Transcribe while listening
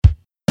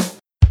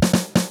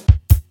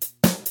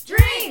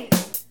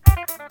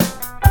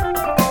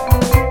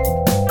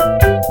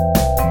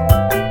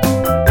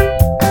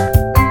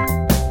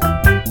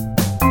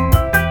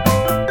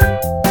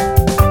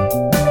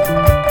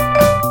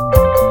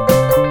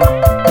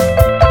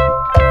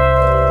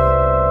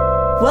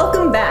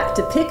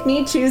Pick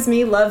Me, Choose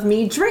Me, Love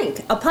Me,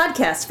 Drink, a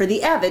podcast for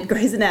the avid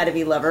Grey's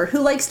Anatomy lover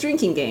who likes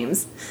drinking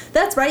games.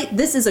 That's right,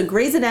 this is a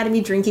Grey's Anatomy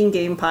drinking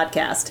game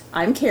podcast.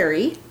 I'm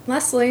Carrie.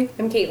 Leslie.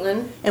 I'm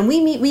Caitlin. And we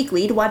meet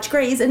weekly to watch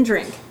Grey's and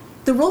drink.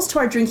 The rules to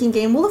our drinking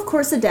game will of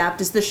course adapt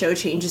as the show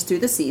changes through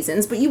the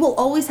seasons, but you will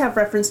always have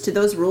reference to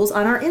those rules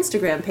on our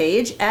Instagram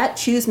page at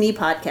Choose Me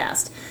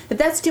Podcast. If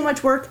that's too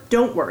much work,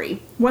 don't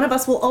worry. One of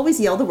us will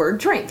always yell the word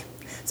drink.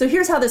 So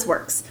here's how this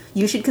works.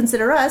 You should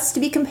consider us to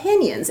be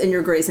companions in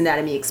your Grey's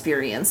Anatomy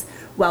experience.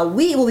 While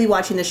we will be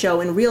watching the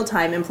show in real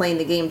time and playing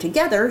the game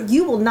together,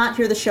 you will not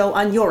hear the show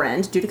on your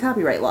end due to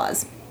copyright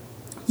laws.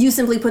 You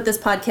simply put this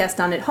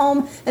podcast on at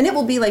home, and it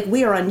will be like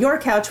we are on your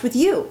couch with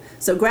you.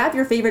 So grab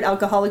your favorite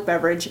alcoholic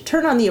beverage,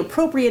 turn on the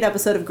appropriate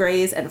episode of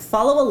Grey's, and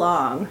follow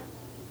along.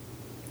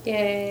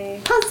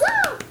 Yay.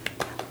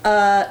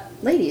 Huzzah!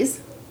 Ladies,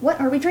 what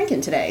are we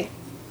drinking today?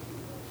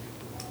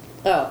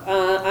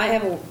 I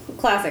have a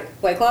classic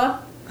White Claw.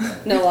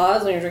 No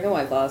laws when you're drinking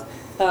White Claws.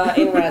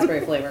 In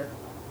raspberry flavor.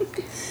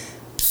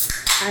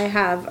 I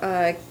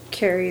have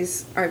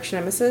Carrie's arch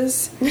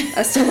nemesis,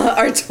 a Stella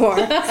Artois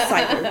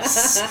cider.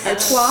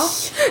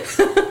 Artois?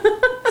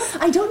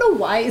 I don't know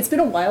why. It's been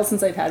a while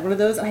since I've had one of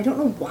those, and I don't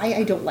know why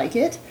I don't like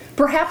it.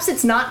 Perhaps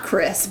it's not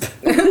crisp.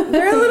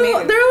 They're a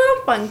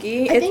little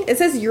funky. I think it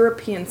says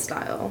European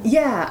style.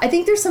 Yeah, I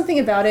think there's something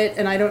about it,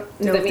 and I don't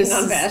know if Does this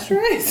that mean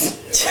non-pasteurized?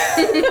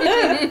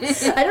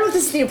 I don't know if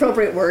this is the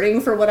appropriate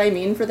wording for what I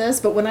mean for this,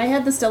 but when I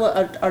had the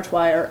Stella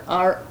Artois,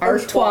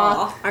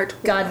 Artois,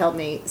 God help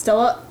me,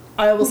 Stella,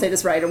 I will say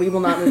this right, or we will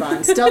not move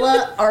on.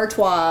 Stella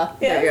Artois,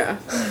 There you go.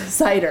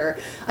 cider.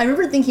 I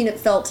remember thinking it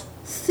felt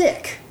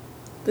thick.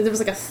 That there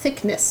was like a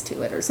thickness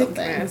to it or something.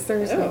 Thickness,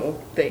 there's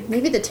no thick.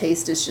 Maybe the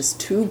taste is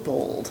just too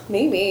bold.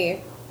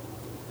 Maybe.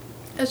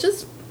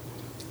 It's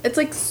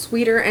like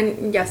sweeter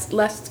and, yes,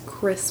 less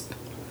crisp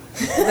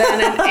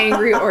than an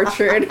Angry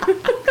Orchard.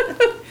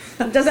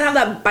 It doesn't have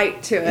that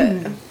bite to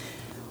it.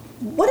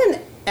 What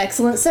an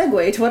excellent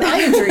segue to what I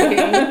am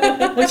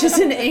drinking, which is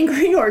an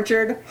Angry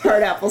Orchard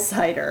hard apple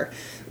cider.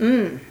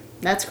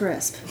 That's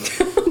crisp.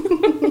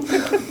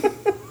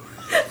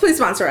 Please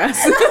sponsor us.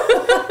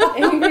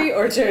 Angry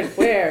Orchard,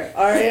 where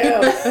are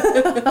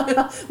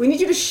you? We need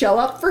you to show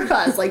up for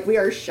us like we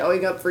are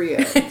showing up for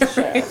you.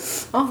 Sure.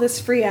 All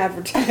this free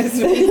advertisement.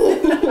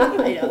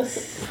 I know.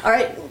 All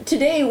right,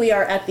 today we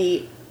are at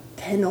the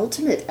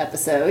penultimate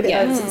episode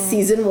of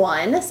season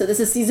 1. So this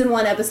is season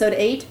 1, episode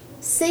 8,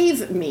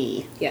 Save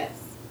Me. Yes.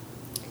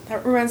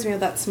 That reminds me of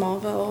that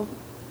Smallville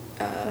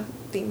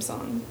theme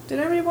song. Did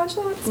everybody watch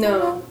that?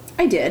 No,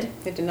 I did.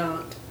 I did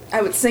not.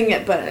 I would sing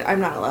it, but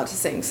I'm not allowed to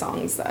sing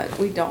songs that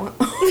we don't.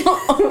 We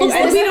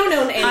don't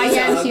know any I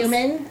am songs.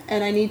 human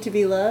and I need to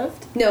be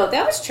loved. No,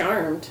 that was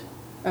Charmed.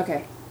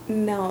 Okay.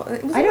 No.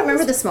 I don't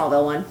remember the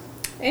Smallville one.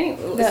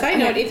 Anyway, side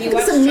note, if you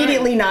This watch is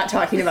immediately not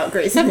talking about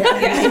Grey's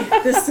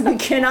Anatomy. We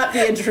cannot be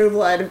a True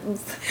Blood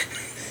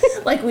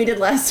like we did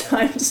last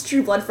time. Just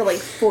True Blood for like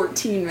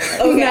 14 minutes.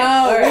 Okay. No,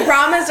 All we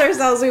promised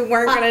ourselves we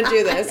weren't going to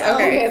do this.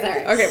 Okay. Okay,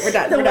 sorry. Okay, we're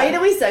done. The we're way done.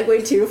 that we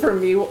segued to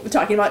from me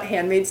talking about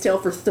Handmaid's Tale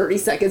for 30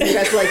 seconds, you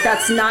guys were like,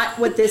 that's not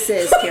what this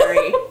is,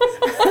 Carrie.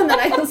 And then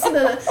I listened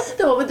to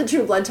the one with the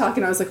True Blood talk,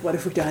 and I was like, what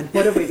have we done?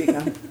 What have we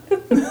become?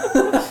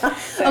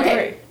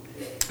 Okay.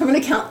 I'm going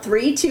to count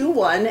 3, 2,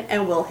 1,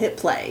 and we'll hit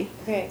play.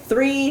 Okay.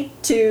 3,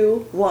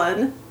 2,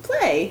 1,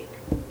 play.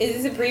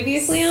 Is this a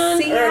previously on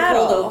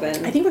Seattle. or cold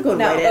open? I think we're going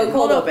No, right Oh, in.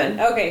 cold open.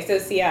 Okay, so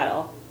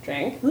Seattle.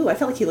 Drink. Ooh, I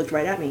felt like he looked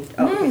right at me.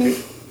 Oh,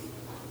 okay.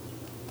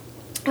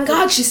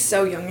 God, she's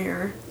so young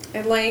here.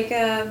 I like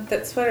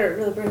that sweater. It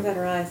really brings out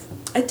her eyes.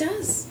 It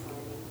does.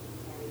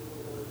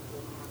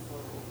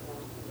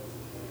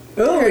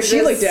 Oh, she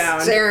Just looked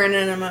down. Staring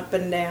at him up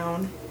and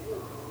down.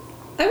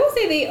 I will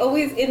say they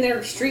always, in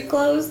their street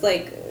clothes,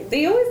 like,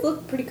 they always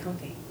look pretty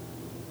comfy.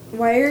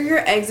 Why are your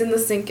eggs in the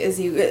sink? Was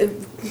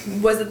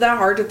it that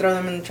hard to throw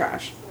them in the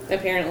trash?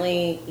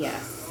 Apparently,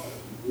 yes.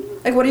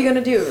 Like, what are you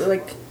going to do?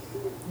 Like,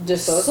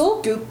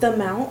 Disposal? scoop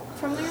them out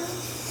from there?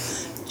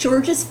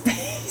 George's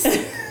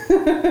face.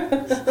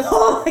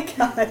 Oh my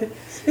god.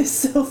 It's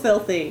so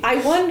filthy.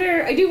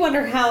 I do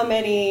wonder how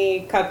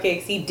many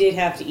cupcakes he did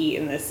have to eat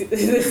in this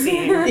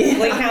scene. Yeah.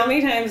 Like, how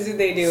many times did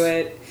they do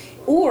it?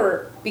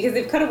 Or, because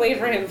they've cut away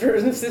from him for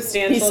a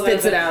substantial He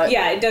spits it out.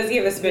 Yeah, does he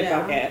have a spit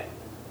Yeah. bucket?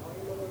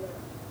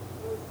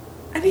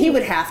 I mean, He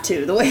would have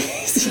to, the way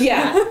he's...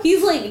 Yeah,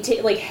 he's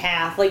like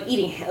half, like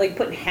eating, like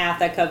putting half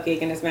that cupcake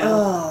in his mouth.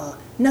 Oh,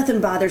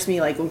 nothing bothers me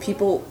like when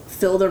people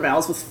fill their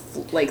mouths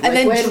with like And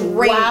then liquid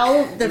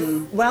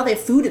drink. while they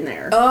have food in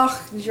there.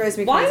 Ugh, it drives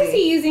me Why crazy. is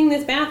he using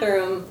this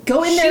bathroom?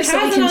 Go in there She so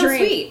has we can an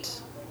drink.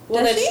 ensuite.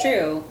 Well, Does that's she?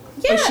 true.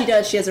 Oh, Yeah, she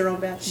does. She has her own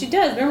bathroom. She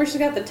does. Remember, she's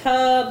got the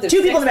tub.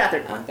 Two people in the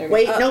bathroom. There we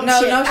Wait, go. no, no,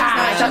 shit. no, she's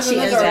I not. thought She's she in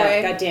the is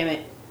doorway. that. God damn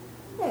it.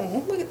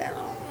 Oh, look at that.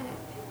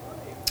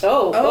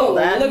 Oh,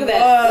 that- look at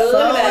that. Look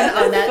phone at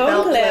that. on that Phone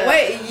belt clip. clip.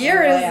 Wait,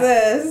 year Oh, is yeah.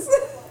 this?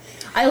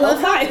 I love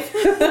how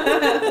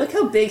Five. look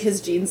how big his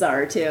jeans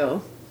are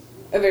too.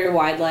 A very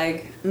wide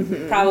leg.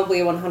 Mm-hmm. Probably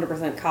a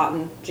 100%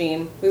 cotton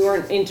jean. We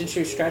weren't into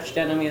true stretch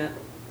denim yet.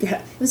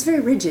 Yeah, it was very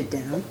rigid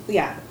down.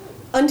 Yeah.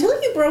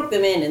 Until you broke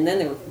them in, and then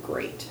they were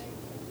great.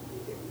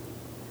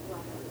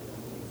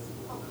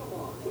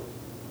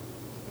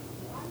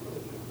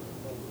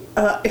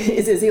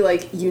 Is Izzy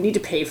like, you need to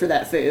pay for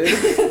that food? I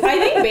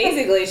think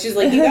basically she's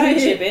like, you gotta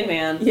chip in,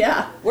 man.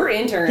 Yeah. We're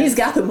interns. He's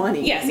got the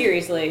money. Yeah,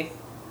 seriously.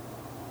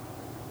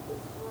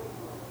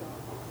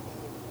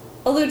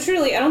 Although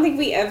truly, I don't think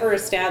we ever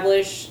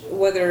establish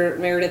whether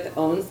Meredith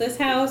owns this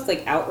house,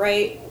 like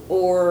outright,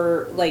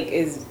 or like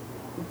is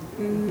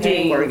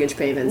Paying mortgage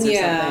payments or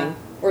something.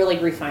 or like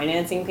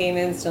refinancing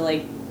payments to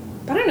like,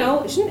 I don't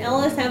know. Shouldn't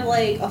Ellis have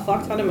like a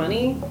fuck ton of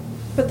money?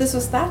 But this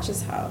was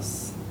Thatch's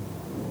house.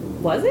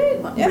 Was it?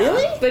 Yeah.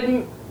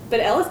 Really? But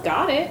Ellis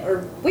got it.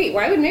 Or wait,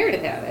 why would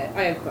Meredith have it?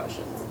 I have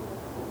questions.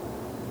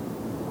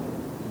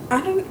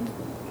 I don't.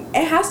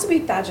 It has to be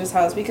Thatch's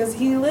house because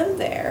he lived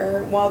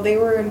there while they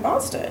were in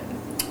Boston,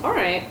 All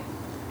right.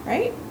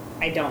 right?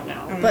 I don't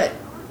know. But,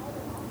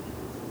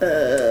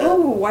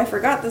 Oh, I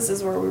forgot this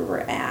is where we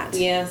were at.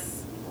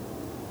 Yes.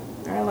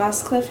 Our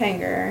last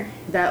cliffhanger.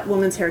 that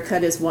woman's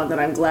haircut is one that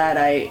I'm glad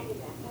I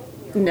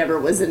never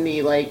was in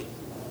the, like,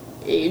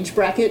 age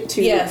bracket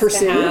to Yes, to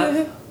pursue.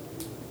 have.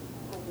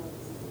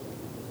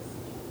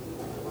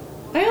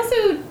 I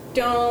also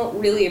don't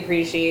really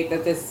appreciate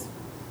that this,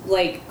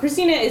 like,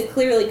 Christina is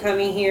clearly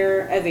coming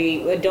here as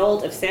a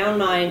adult of sound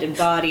mind and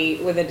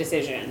body with a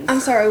decision. I'm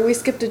sorry, we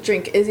skipped a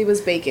drink. Izzy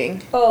was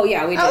baking. Oh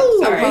yeah, we did.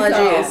 Oh, Sorry.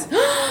 Apologies.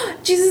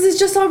 Jesus is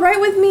just all right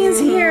with me is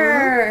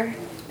here.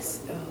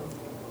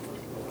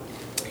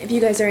 If you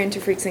guys are into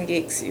freaks and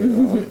geeks, you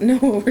will know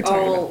what we're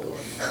talking about.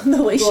 Oh,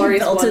 The way she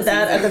Glorious belted one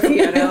that at the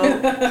season.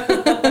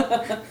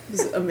 piano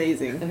was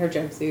amazing. and her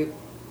jumpsuit.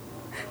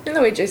 And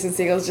the way Jason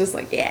Segel's just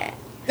like, yeah.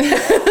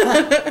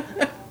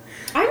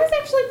 I was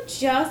actually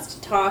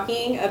just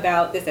talking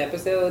about this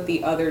episode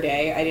the other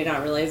day. I did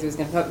not realize it was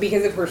going to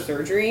because of her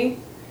surgery,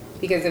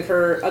 because of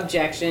her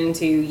objection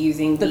to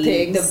using The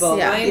pigs. the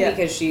bovine Yeah.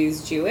 because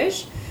she's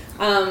Jewish.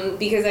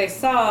 Because I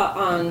saw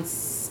on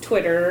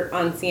Twitter,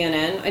 on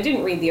CNN, I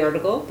didn't read the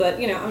article, but, I'm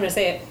going to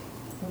say it.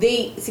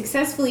 They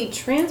successfully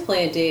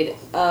transplanted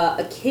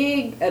a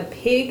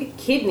pig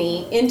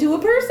kidney into a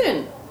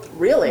person.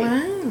 Really?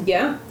 Wow.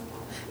 Yeah.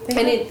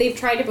 They've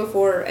tried it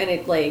before, and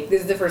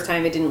this is the first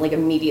time it didn't,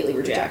 immediately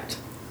reject.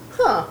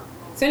 Huh.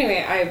 So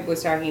anyway, I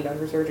was talking about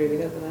her surgery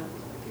because of that.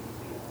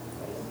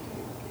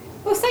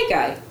 Oh, Sight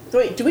Guy.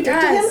 Wait, do we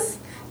talk to Yes.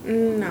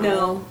 him?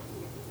 No.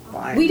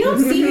 Why? We don't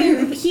see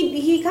him.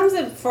 He comes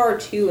up far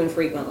too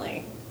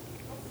infrequently.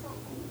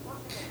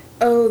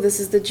 Oh, this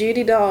is the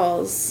Judy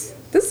Dolls.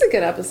 This is a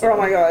good episode. Oh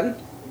my god.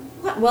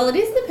 What? Well, it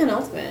is the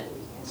penultimate.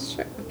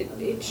 Sure.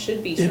 It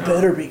should be It strong.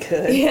 better be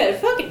good. Yeah, it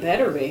fucking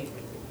better be.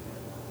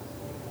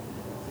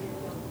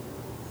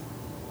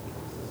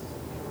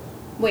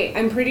 Wait,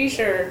 I'm pretty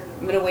sure.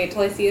 I'm gonna wait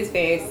till I see his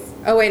face.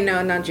 Oh wait,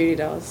 no, not Judy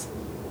Dolls.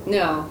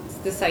 No, it's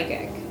the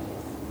psychic.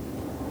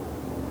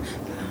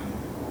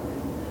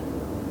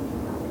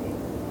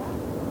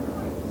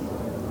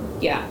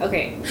 Yeah,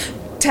 okay.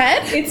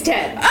 Ted? It's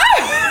Ted.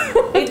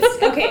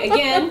 It's okay.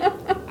 Again,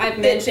 I've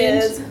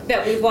mentioned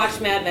that we've watched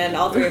Mad Men,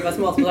 all three of us,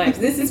 multiple times.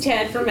 This is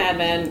Ted from Mad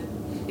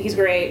Men. He's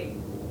great.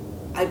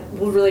 I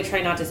will really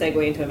try not to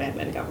segue into a Mad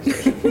Men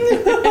conversation,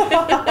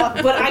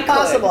 but I could.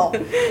 Possible.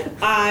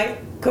 I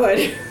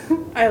could.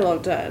 I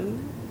love Ted.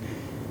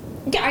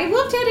 Yeah, I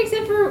love Ted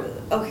except for.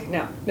 Okay,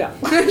 no.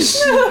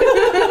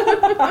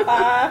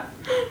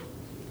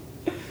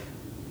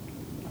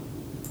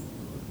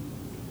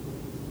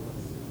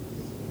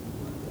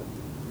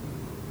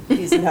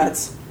 He's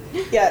nuts.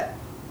 Yeah.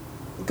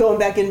 Going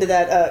back into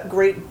that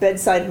great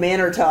bedside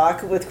manner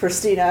talk with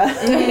Christina.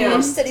 I know.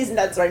 She said he's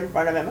nuts right in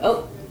front of him.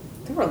 Oh,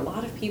 there were a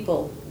lot of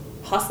people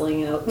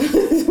hustling out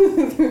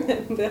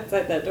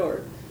outside that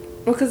door.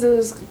 Well, because it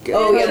was good.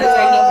 Oh, yeah, that's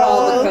right. He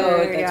called the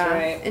code. That's Yeah.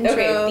 right. Intro,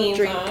 Okay, theme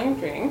drink. song,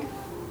 drink.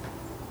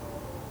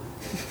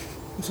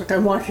 It's like,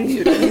 I'm watching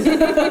you.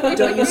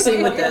 Don't you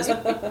sing with this.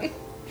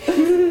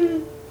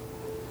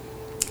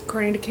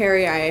 According to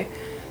Carrie, I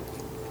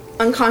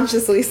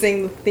unconsciously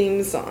sing the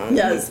theme song.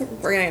 Yes.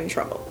 We're gonna get in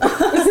trouble.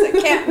 I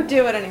can't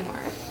do it anymore.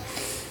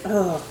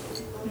 Oh,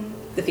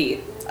 The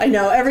feet. I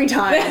know, every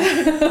time.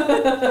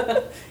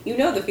 You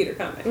know the feet are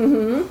coming.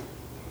 Mm-hmm.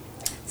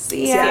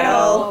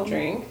 Seattle.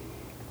 Drink.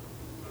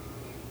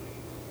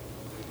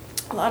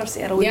 A lot of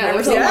Seattle. We've Yeah,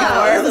 never there seen was a Yeah,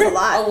 before. there was a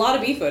lot. A lot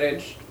of bee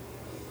footage.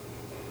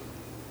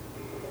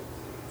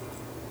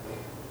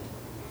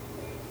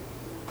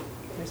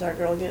 There's our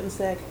girl getting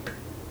sick.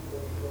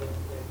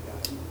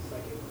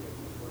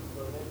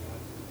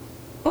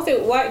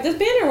 Also, why this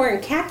band are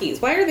wearing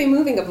khakis? Why are they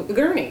moving up a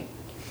gurney?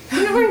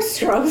 They're not wearing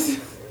scrubs.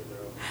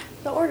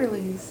 The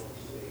orderlies.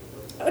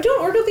 Oh,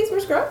 don't orderlies wear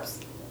scrubs?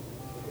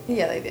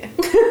 Yeah, they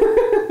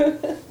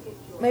do.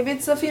 Maybe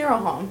it's a funeral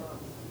home.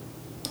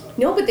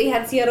 No, but they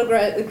had Seattle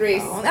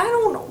Grace. Oh, I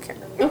don't care.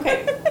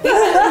 Okay.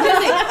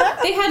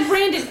 They had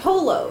branded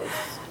polos.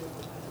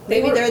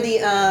 Maybe were- they're the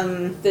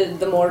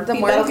The morgue The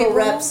people. morgue medical people?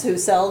 reps who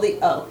sell the.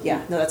 Oh,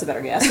 yeah, no, that's a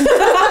better guess.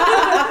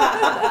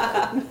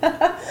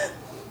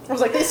 I was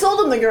like, they sold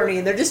him the gurney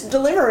and they're just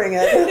delivering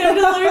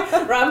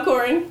it. Rob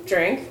Corrin,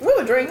 drink. Ooh,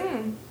 a drink.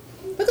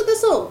 Look at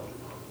this little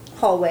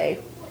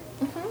hallway.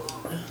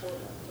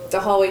 The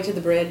hallway to the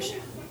bridge.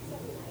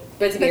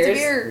 Beds of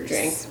beers.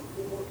 Drink.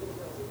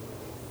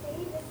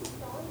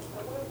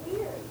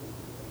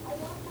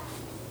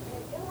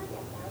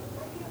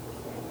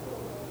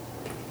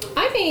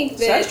 I think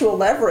that Sexual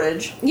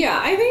leverage. Yeah,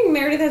 I think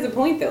Meredith has a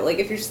point though. Like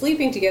if you're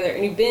sleeping together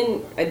and you've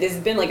been this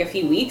has been like a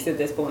few weeks at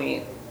this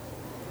point,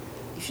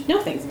 you should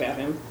know things about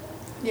him.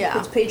 Yeah.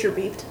 It's pager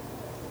beeped.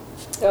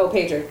 Oh,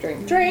 pager,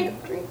 drink. Drink.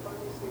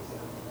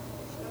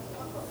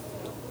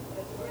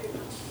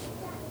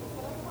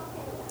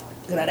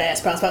 Look at that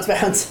ass, bounce, bounce,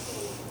 bounce.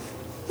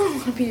 I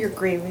want to be your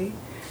gravy.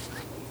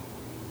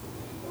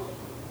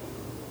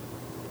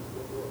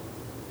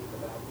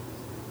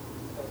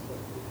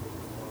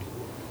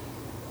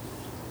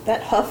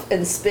 That huff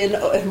and spin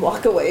and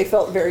walk away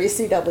felt very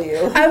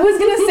CW. I was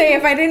gonna say,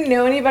 if I didn't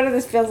know any better,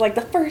 this feels like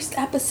the first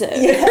episode.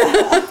 Yeah.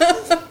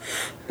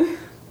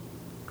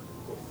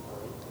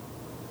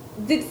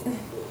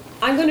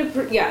 I'm gonna.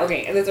 Yeah,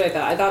 okay, that's what I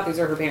thought. I thought these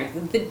were her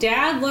parents. The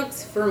dad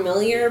looks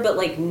familiar, but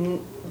like,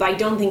 I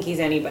don't think he's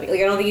anybody.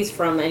 Like, I don't think he's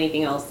from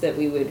anything else that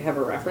we would have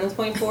a reference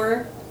point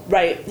for.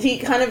 Right. He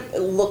kind of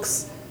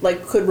looks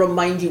like could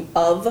remind you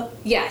of.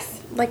 Yes.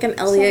 Like an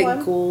Elliot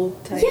Someone?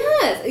 Gould type.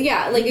 Yes.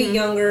 Yeah, like a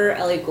younger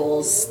Elliot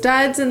Gould.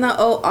 Studs in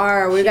the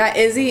OR. We got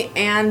Izzy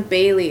and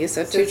Bailey,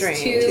 so two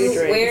drinks. Two drinks.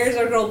 Where's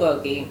our girl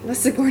Bogey? The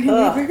Sigourney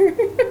Ugh.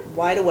 Weaver.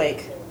 Wide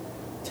awake.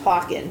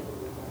 Talking.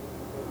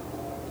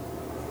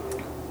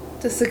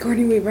 Does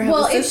Sigourney Weaver have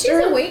Well, a if she's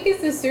sister? awake,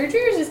 is this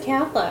surgery or is this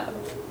cath lab?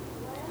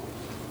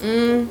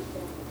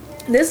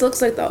 This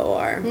looks like the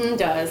OR.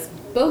 Does.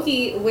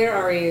 Bogey, where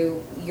are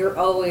you? You're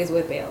always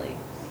with Bailey.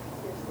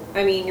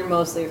 I mean, you're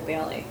mostly with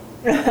Bailey.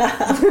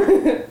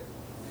 They're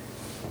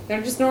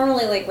just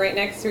normally like right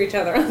next to each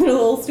other on their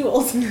little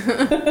stools.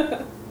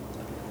 Why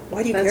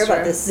do you That's care about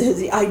true. this,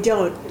 Susie? I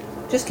don't.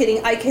 Just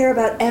kidding. I care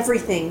about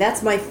everything.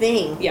 That's my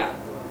thing. Yeah.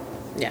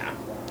 Yeah.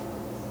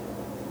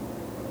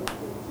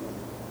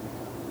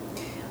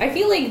 I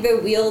feel like the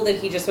wheel that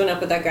he just went up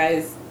with that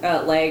guy's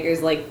leg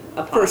is like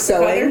a pasta For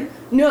sewing? cutter.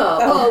 No.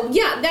 Oh,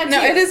 yeah, that No,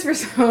 too. it is for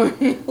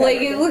sewing. Like,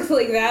 it looks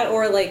like that,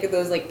 or like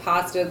those like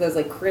pasta, those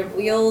like crimp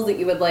wheels that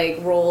you would like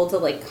roll to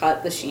like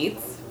cut the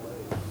sheets.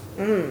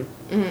 Mm.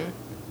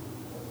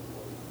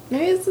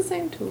 Maybe it's the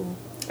same tool.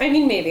 I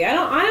mean, maybe. I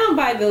don't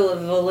buy the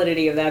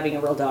validity of that being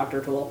a real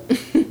doctor tool.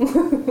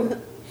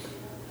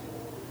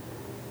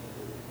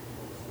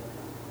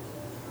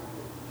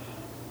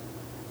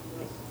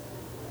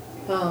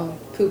 Oh,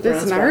 poop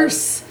This around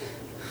nurse.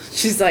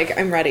 She's like,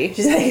 I'm ready.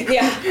 She's like,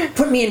 Yeah.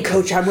 put me in,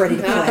 coach. I'm ready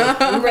to play.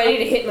 I'm ready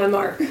to hit my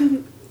mark.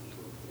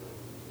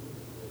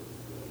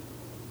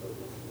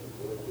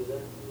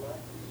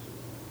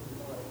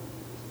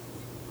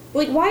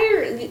 Like,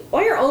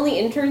 why are only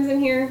interns in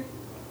here?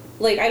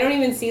 Like, I don't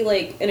even see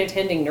like an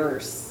attending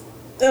nurse.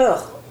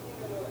 Ugh.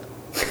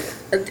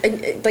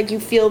 Like you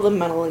feel the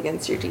metal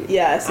against your teeth.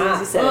 Yeah, as soon as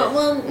you said it.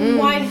 Well,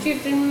 why did you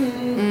have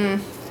to?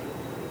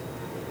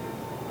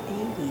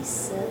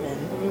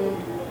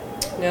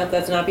 87. No,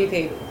 that's not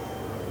BP.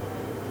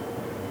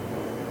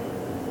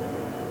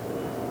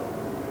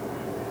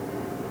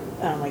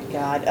 Oh my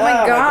god. Oh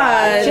my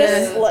God.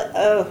 Just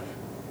oh.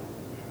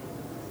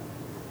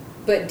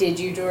 But did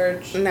you,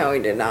 George? No, we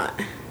did not.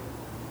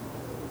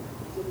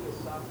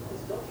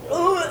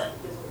 Ugh.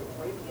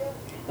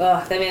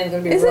 Ugh, that man's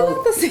gonna be Isn't real.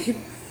 that the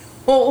same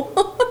hole?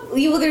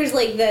 Well, there's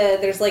like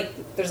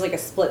a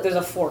split. There's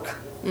a fork.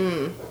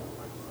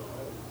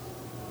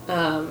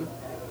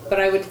 But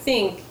I would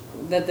think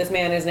that this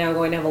man is now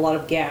going to have a lot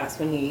of gas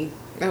when he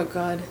Oh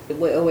God.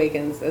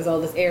 awakens, as all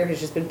this air has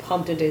just been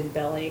pumped into his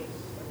belly.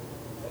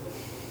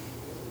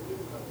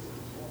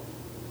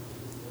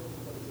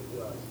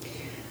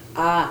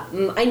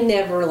 I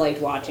never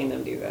liked watching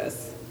them do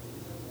this.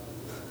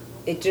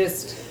 It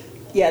just,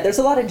 Yeah, there's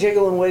a lot of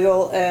jiggle and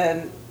wiggle,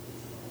 and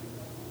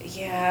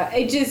yeah,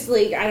 it just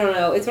like, I don't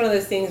know. It's one of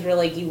those things where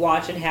like you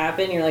watch it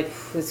happen, you're like,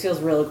 this feels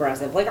real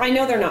aggressive. Like, I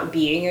know they're not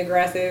being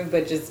aggressive,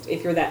 but just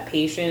if you're that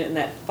patient and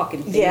that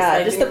fucking thing yeah,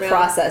 slides just in the your mouth-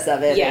 process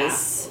of it Yeah.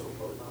 is.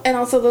 And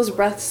also those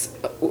breaths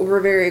were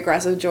very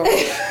aggressive, George.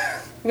 It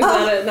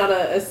was not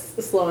a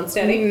slow and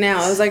steady. No,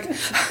 I was like,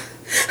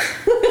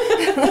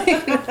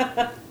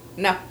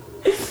 no.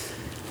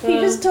 He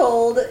just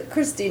told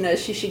Christina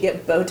she should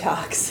get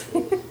Botox.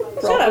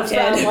 For all Shut up, those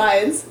frown Ted.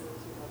 lines.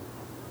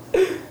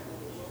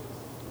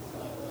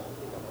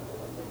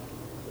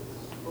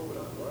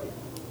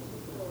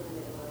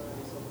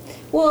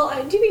 Well,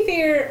 to be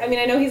fair, I mean,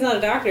 I know he's not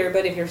a doctor,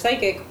 but if you're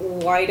psychic,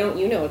 why don't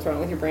you know what's wrong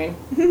with your brain?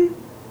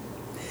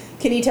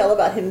 Can he tell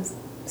about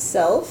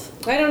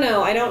himself? I don't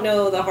know. I don't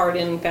know the hard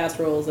and fast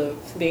rules of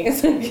being a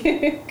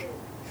psychic.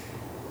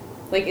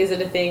 Like, is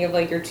it a thing of,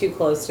 like, you're too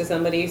close to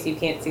somebody so you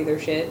can't see their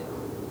shit?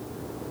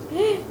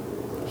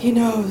 He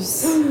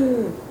knows.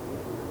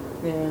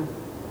 Yeah.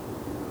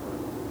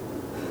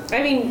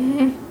 I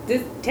mean,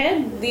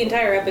 Ted, the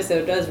entire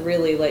episode does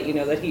really let you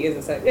know that he is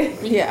a psychic.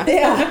 Yeah.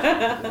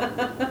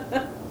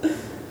 Yeah.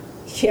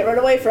 Can't run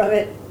away from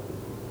it.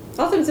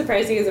 Also, I'm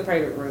surprised he has a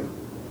private room.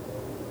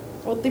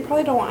 Well, they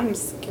probably don't want him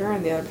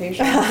scaring the other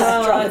patients.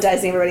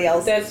 Traumatizing everybody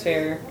else. That's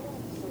fair.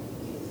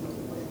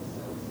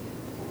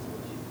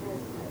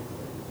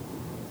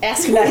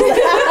 Ask nice.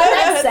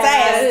 That's That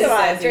sad. is Come on,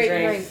 sad to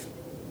drink. drink.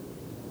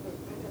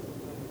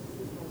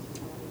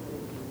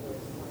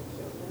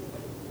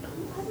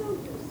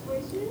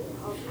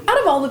 Out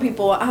of all the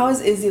people, how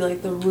is Izzy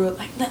like the real?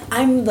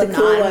 I'm the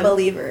cool one.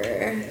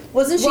 non-believer.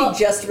 Wasn't she Well-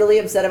 just really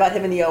upset about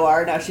him in the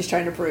OR? Now she's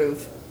trying to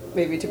prove,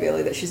 maybe to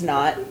Bailey, that she's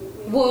not.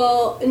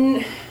 Well,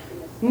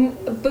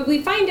 but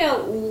we find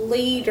out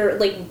later,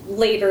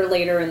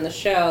 later in the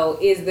show,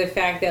 is the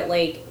fact that,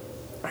 like,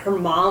 her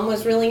mom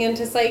was really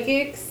into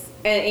psychics,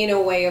 and in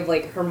a way of,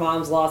 like, her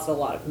mom's lost a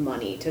lot of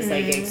money to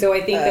psychics. So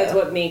I think that's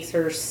what makes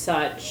her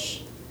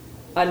such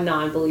a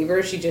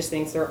non-believer. She just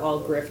thinks they're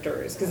all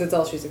grifters, because it's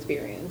all she's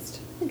experienced.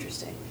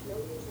 Interesting.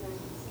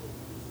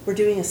 We're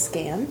doing a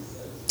scan.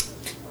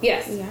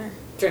 Yes. We are.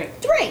 Drink.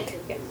 Drink.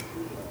 Yeah.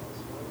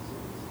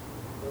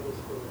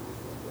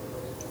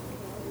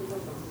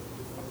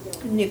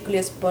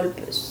 Nucleus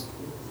pulpus.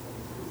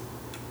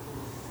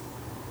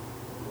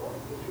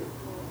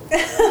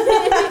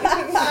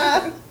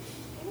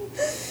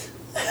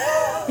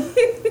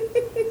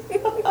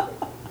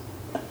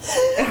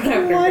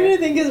 Why do you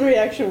think his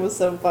reaction was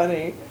so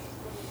funny?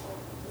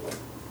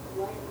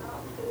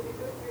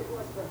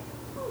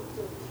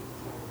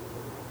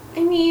 I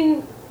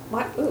mean,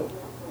 why? Ooh.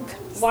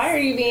 Why are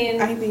you being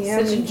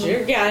IBM. such a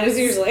jerk? Yeah,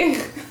 seriously.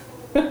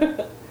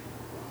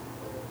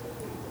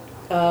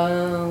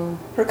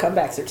 Her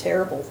comebacks are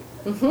terrible.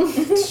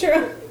 It's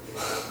true.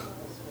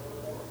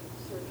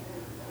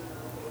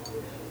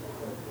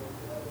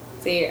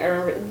 See, I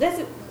remember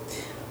this.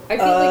 I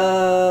feel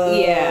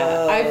like,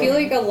 yeah, I feel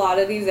like a lot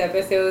of these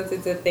episodes,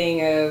 it's a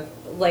thing of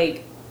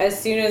like, as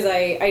soon as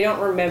I don't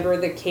remember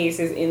the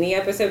cases in the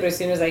episode, but as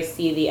soon as I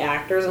see the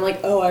actors, I'm like,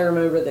 oh, I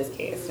remember this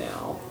case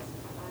now.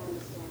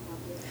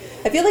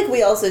 I feel like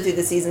we also through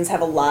the seasons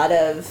have a lot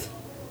of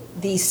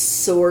these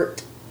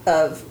sort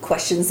of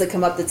questions that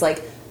come up that's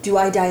like, do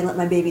I die and let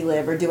my baby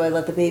live, or do I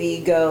let the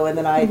baby go and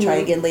then I try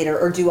again later,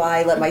 or do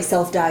I let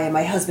myself die and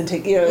my husband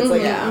take, you know, it's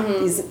like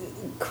these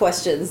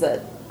questions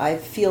that I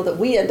feel that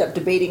we end up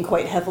debating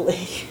quite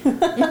heavily.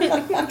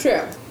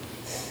 True.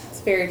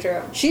 It's very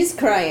true. She's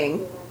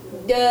crying.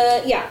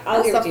 Yeah,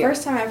 I'll That's give the it to you.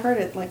 first time I've heard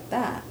it like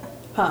that.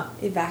 Huh.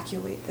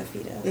 Evacuate the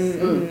fetus.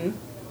 Mm-hmm.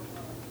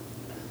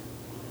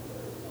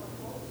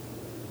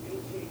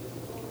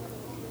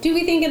 Do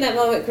we think in that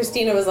moment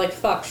Christina was like,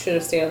 fuck, should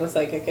have stayed on the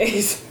psychic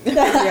case?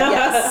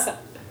 Yes.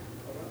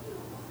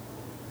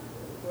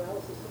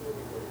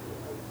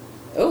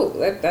 Oh,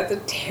 that's a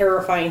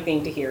terrifying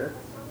thing to hear.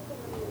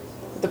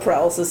 The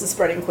paralysis is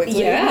spreading quickly.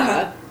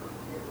 Yeah.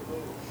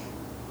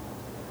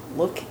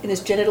 Look in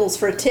his genitals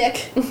for a tick.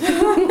 Who is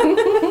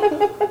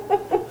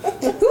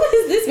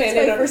this man?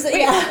 Wait,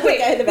 yeah, wait,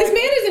 the guy in the this back.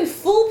 man is in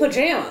full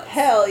pajamas.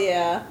 Hell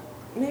yeah.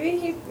 Maybe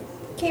he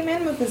came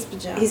in with his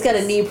pajamas. He's got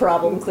a knee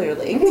problem,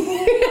 clearly.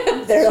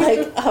 They're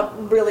like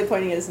really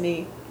pointing at his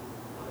knee.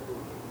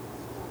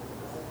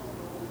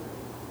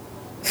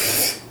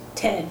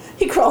 Ted.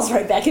 He crawls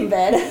right back in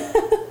bed.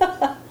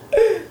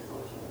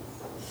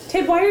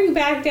 Ted, why are you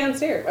back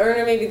downstairs? Or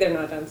no, maybe they're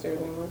not downstairs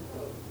anymore.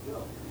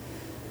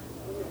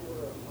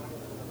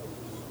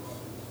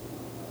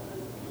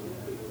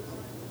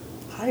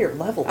 Higher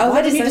level. Oh,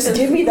 Why that did you just sentence.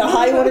 give me the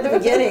high one at the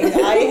beginning?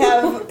 I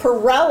have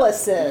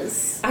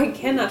paralysis. I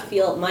cannot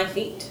feel my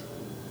feet.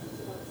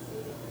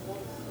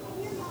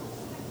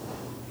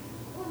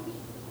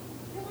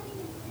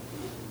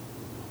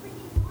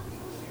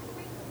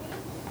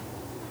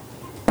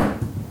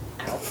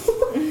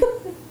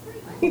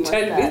 You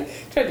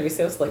tried to be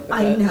so slick with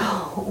I that.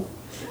 know.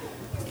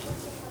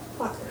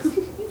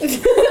 This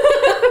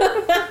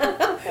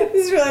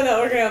is really not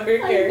working out for your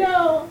character.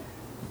 know.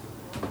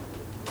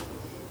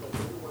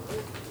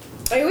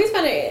 I always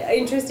found it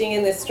interesting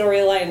in this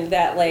storyline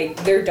that,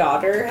 like, their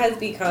daughter has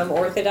become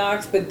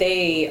Orthodox, but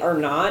they are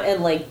not,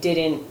 and, like,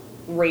 didn't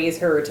raise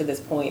her to this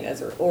point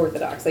as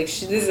Orthodox. Like,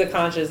 this is a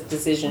conscious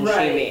decision she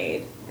Right.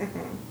 made.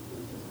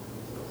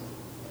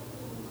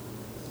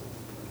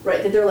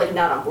 Right, that they're like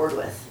not on board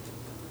with.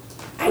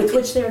 With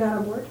which they're not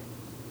on board?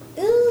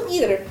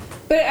 Either.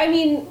 But, I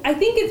mean, I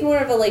think it's more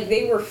of a, like,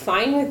 they were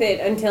fine with it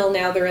until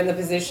now they're in the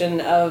position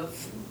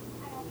of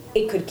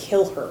it could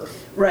kill her.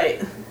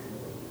 Right.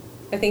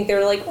 I think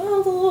they're like, well,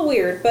 it's a little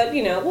weird, but,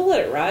 you know, we'll let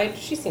it ride.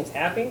 She seems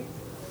happy.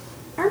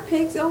 Our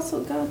pigs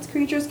also God's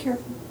creatures,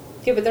 careful.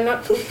 Yeah, but they're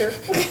not kosher.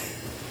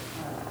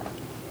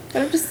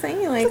 But I'm just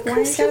saying, like, why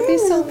you gotta be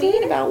so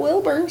mean about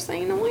Wilbur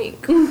staying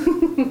awake?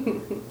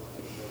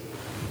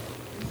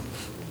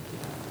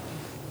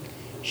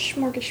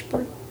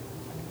 Smorgasbord.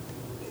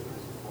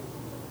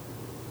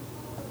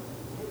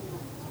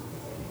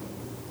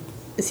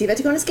 Is he about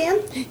to go on a scan?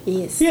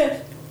 Yes.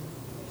 Yeah.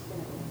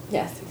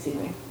 Yes, excuse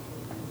me.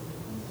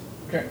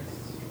 Drink.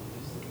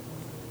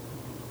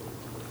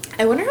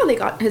 I wonder how they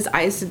got his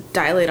eyes to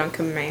dilate on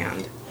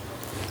command.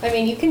 I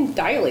mean, you can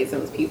dilate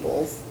someone's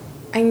pupils.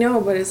 I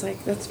know, but it's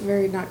like, that's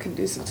very not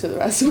conducive to the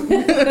rest of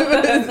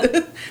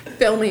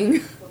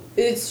filming.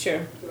 It's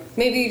true.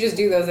 Maybe you just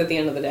do those at the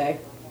end of the day.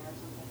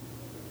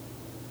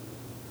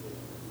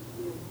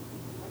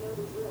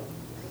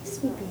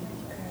 Sweet baby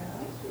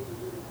girl.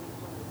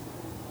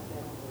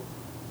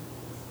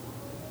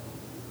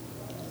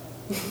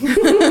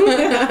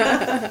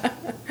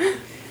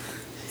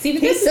 See,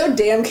 but He's so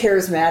damn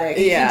charismatic.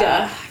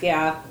 Yeah.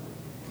 Yeah.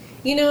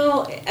 You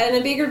know, in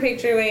a bigger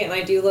picture way, and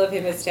I do love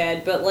him as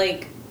Ted, but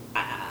like,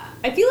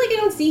 I feel like I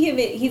don't see him.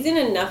 He's in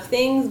enough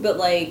things, but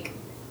like,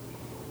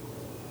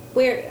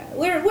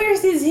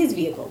 where's his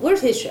vehicle?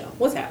 Where's his show?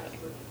 What's happening?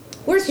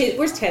 Where's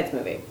Ted's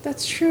movie?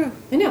 That's true.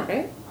 I know,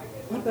 right?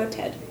 What about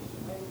Ted?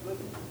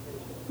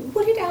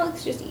 What did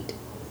Alex just eat?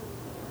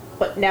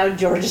 But now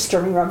George is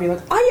storming around being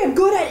like, I am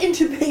good at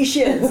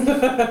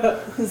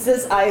intubations. Is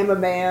this I am a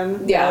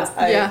man? Yeah.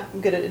 Yeah. I'm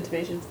good at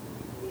intubations.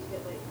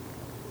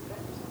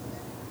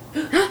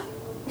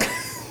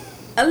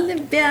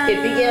 Olivia.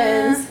 It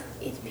begins.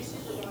 It begins.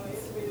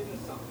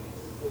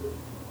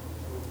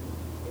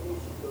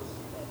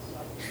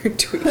 You're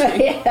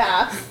tweeting.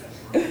 Yeah.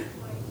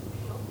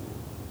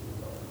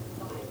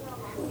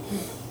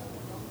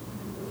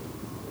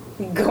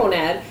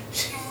 Gonad.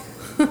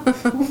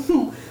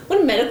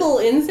 What a medical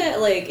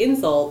insult.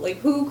 Like,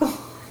 who calls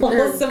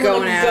You're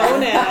someone a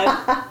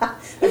gonad?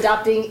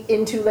 Adopting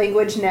into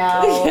language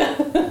now.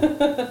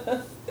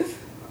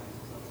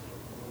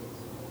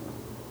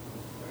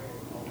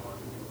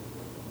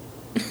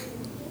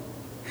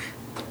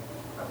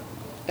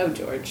 Oh,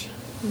 George.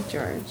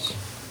 George.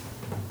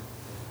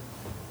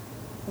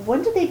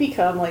 When did they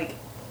become like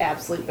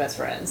absolute best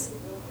friends?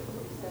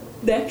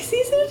 Next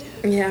season?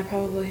 Yeah,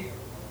 probably.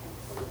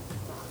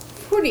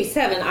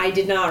 47. I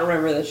did not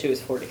remember that she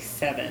was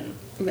 47.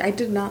 I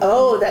did not.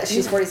 Oh, that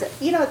she's 47.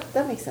 You know,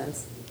 that makes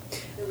sense.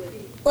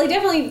 Well, I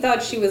definitely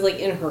thought she was like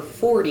in her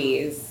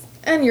 40s.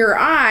 And your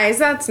eyes,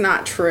 that's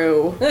not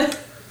true.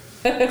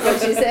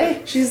 What'd she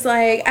say? She's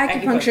like,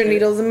 acupuncture Acupuncture.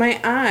 needles in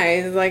my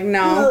eyes. Like,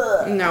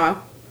 no. Ugh.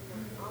 No.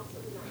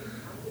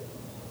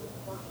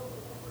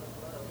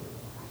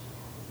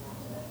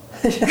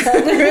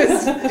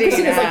 Christina's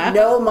Christina. like,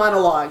 no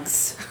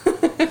monologues.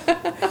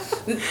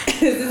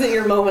 This isn't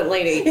your moment,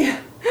 lady.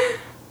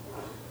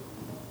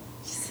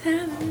 She's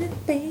having a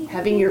baby.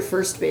 Having your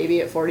first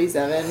baby at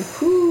 47.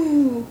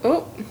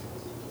 Oh.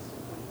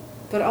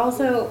 But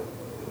also,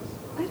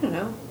 I don't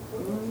know.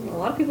 A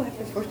lot of people have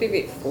their first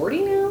baby at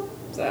 40 now.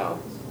 So,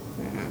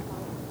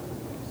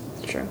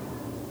 It's true.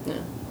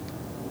 yeah.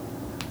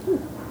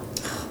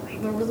 I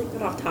have a really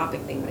good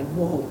off-topic thing, but I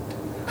won't.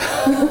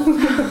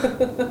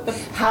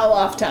 How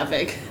off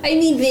topic? I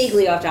mean,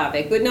 vaguely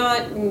off-topic, but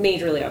not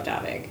majorly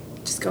off-topic.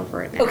 Just go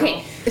for it now.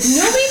 Okay,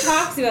 nobody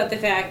talks about the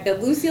fact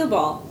that Lucille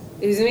Ball,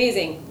 who's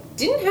amazing,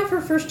 didn't have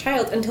her first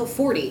child until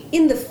 40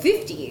 in the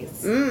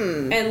 50s,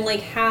 and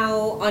like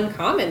how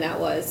uncommon that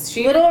was.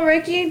 She Little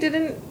Ricky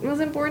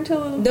wasn't born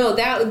till. no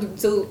that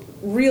so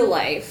real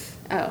life,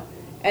 Oh.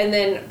 and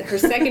then her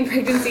second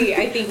pregnancy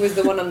I think was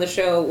the one on the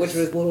show, which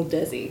was little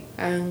Desi.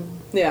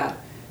 Yeah,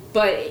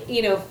 but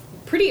you know,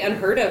 pretty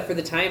unheard of for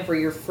the time for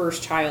your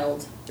first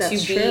child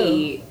That's to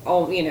be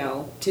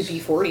to be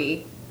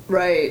 40.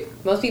 Right.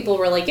 Most people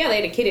were like, yeah, they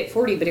had a kid at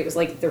 40, but it was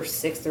like their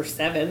 6th or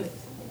 7th,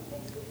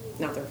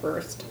 not their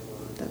first.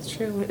 That's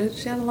true.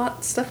 She had a lot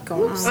of stuff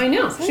going on. I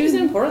know. She was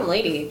an important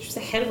lady. She was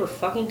ahead of her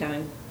fucking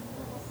time.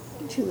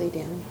 Don't you lay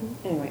down?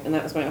 Anyway, and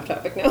that was my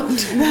off-topic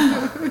note.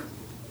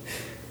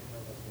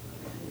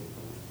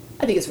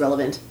 I think it's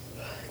relevant.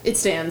 It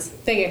stands.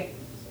 Thank you.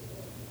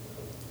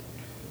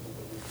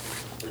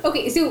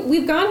 Okay, so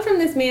we've gone from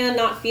this man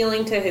not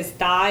feeling to his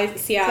thighs,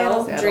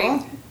 Seattle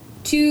drink,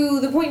 to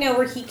the point now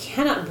where he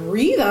cannot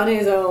breathe on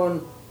his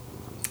own.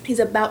 He's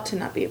about to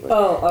not be able to.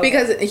 Oh, okay.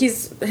 Because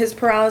his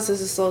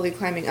paralysis is slowly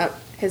climbing up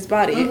his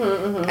body.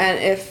 And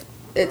if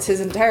it's his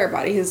entire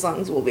body, his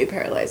lungs will be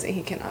paralyzed and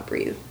he cannot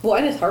breathe. Well,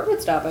 and his heart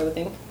would stop, I would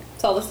think.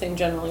 It's all the same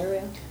general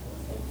area.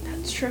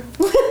 That's true.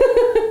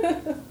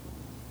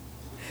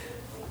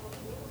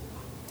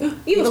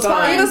 Evil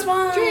Spawn. Evil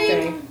Spawn.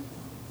 Drink.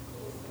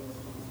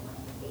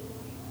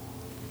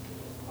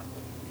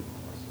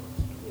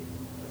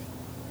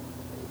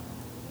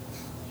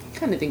 I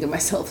kind of think of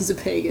myself as a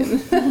pagan.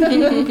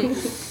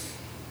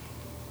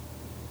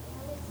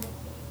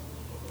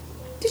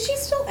 Does she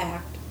still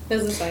act?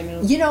 As a side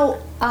note. You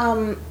know,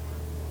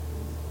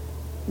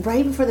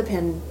 right before the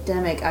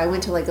pandemic, I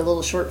went to like a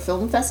little short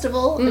film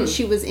festival, and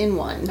she was in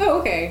one. Oh,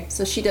 okay.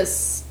 So she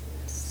does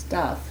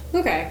stuff.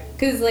 Okay.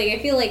 Because, like, I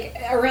feel like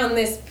around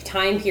this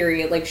time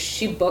period, like,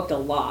 she booked a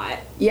lot.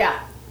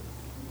 Yeah.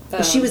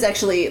 She was Um,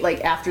 actually,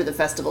 like, after the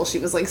festival, she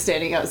was, like,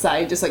 standing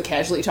outside just, like,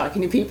 casually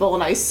talking to people,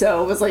 and I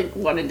so was, like,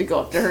 wanted to go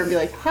up to her and be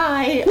like,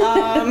 hi,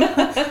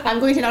 I'm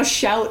going to now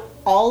shout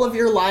all of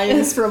your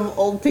lines from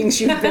old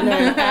things you've been in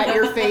at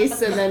your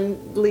face and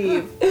then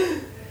leave.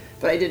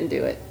 But I didn't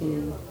do it.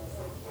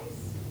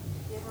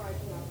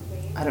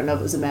 I don't know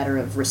if it was a matter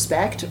of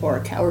respect or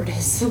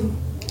cowardice. a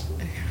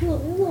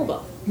little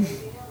both.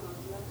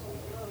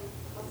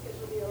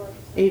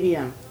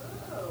 AVM.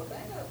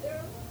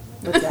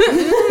 What's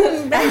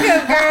that? Back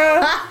up,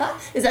 girl.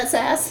 Is that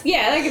sass?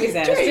 Yeah, that could be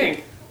sad. Drink.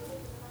 Drink.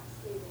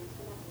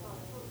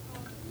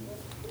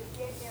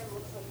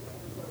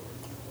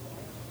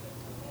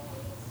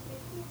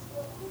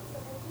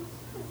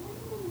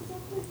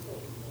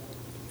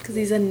 Because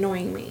he's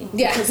annoying me.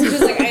 Yeah, so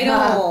just like, I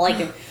don't like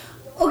him.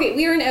 Okay,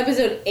 we are in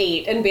episode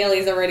 8, and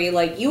Bailey's already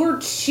like, you were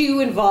too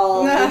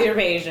involved with your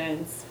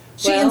patients.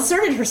 She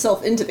inserted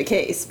herself into the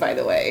case, by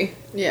the way.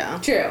 Yeah.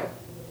 True.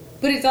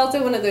 But it's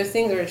also one of those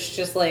things where it's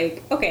just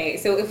like, okay,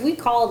 so if we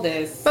call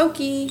this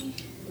Bokey.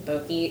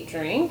 Bokey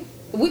drink,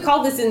 if we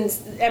call this in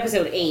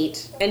episode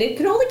 8, and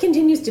it only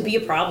continues to be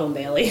a problem,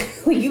 Bailey.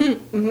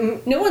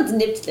 No one's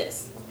nipped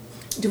this.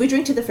 Do we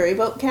drink to the ferry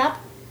boat cap?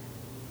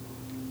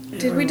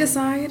 Did we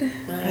decide? I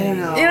don't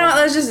know. You know what,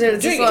 let's just do it.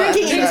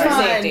 Drinking is for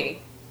fun.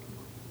 safety.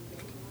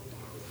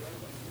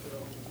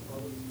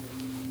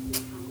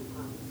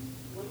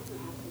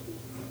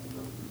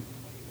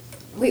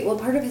 Wait, what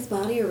part of his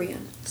body are we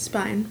in?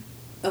 Spine.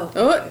 Oh.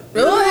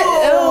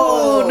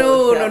 Oh,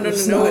 no, That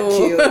was not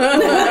cute. Oh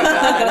my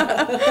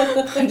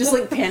god. I just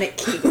like panic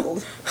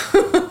giggled.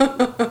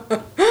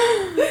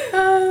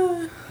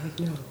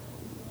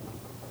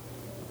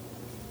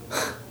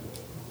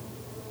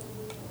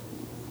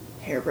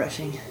 Hair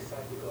brushing.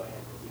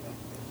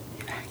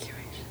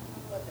 Evacuation.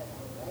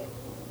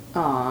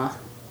 Aw.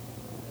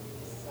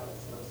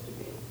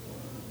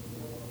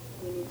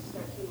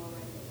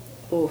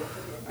 Oof.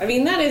 I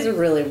mean, that is a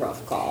really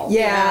rough call.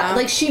 Yeah,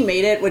 like she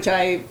made it, which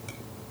I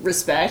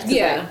respect. 'Cause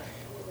Yeah.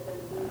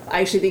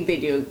 I actually think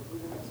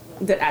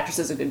the actress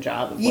does a good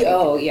job. Of, like,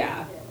 Oh,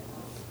 yeah.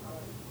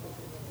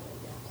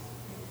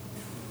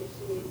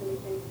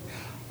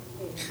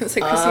 It's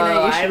like, Christina, you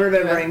I'm should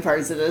remembering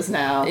parts of this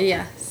now.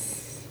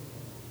 Yes.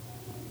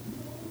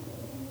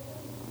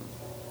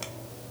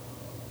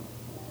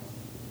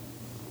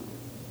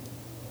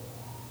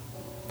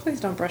 Please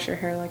don't brush your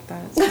hair like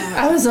that. It's not.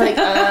 I was like,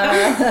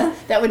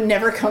 that would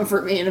never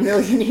comfort me in a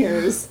million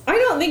years. I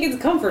don't think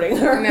it's comforting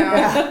her.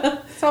 No.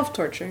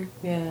 Self-torture.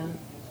 Yeah.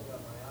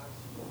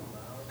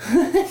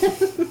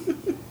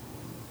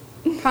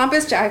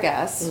 Pompous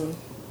jackass.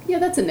 Yeah,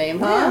 that's a name,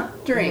 huh?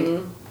 Drink.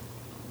 Mm-hmm.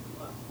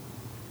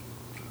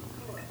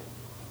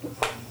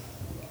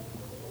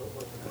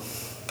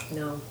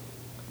 No.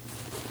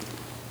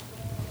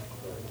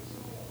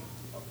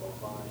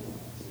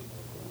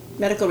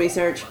 Medical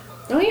research.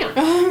 Oh, yeah.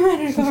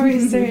 Medical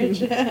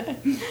research.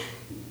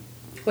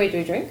 Wait, do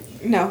we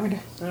drink? No, we're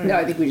not. No,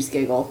 I think we just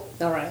giggle.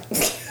 All right.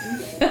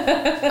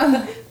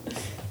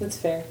 That's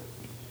fair.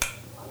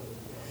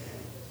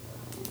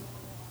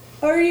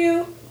 Are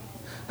you?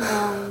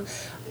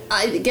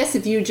 I guess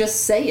if you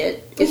just say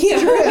it, it's Yeah,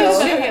 true. it's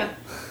true, yeah.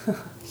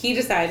 He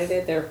decided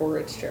it, therefore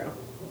it's true.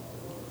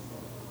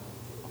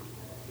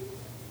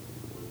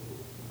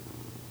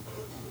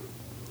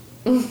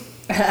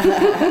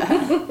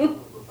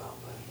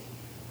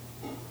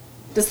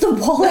 Does the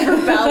wall ever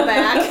bow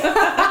back?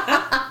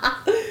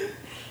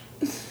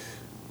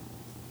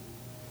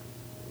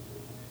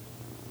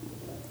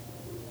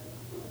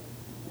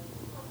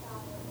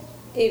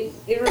 It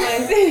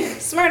reminds me.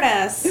 Smart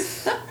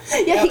ass.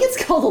 Yeah, he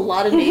gets called a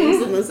lot of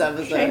names in this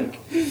episode.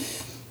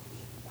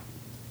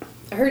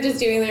 Her just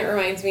doing that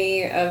reminds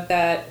me of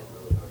that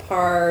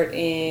part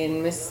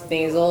in Mrs.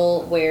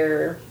 Maisel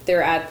where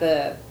they're at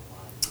the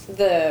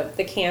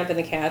camp in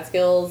the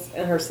Catskills,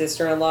 and her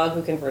sister-in-law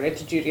who converted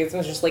to Judaism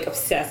is just like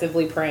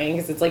obsessively praying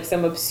because it's like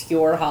some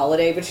obscure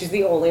holiday, but she's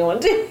the only one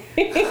doing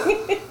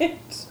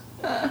it.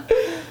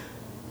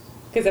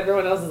 Because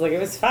everyone else is like, it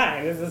was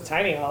fine. This is a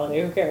tiny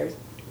holiday. Who cares?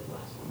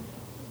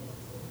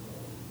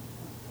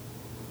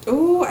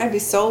 Ooh, I'd be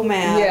so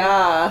mad.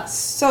 Yeah.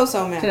 So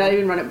mad. Can I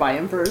even run it by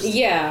him first?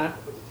 Yeah.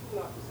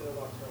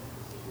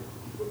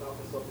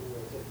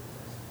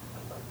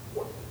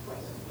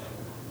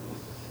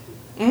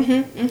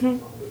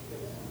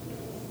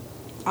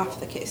 Off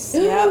the case.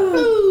 Yep.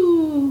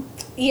 Ooh.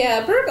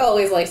 Yeah, Burke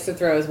always likes to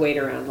throw his weight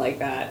around like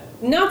that.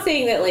 Not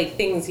saying that like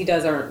things he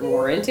does aren't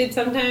warranted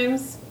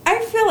sometimes. I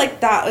feel like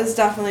that was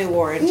definitely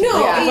warranted. No,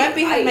 Like, he I- went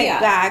behind my yeah.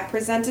 back,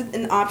 presented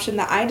an option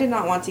that I did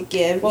not want to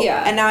give,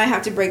 Yeah. and now I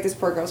have to break this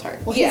poor girl's heart.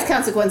 Well, Yeah. his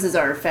consequences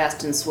are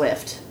fast and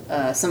swift.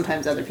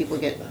 Sometimes other people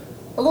get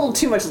a little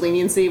too much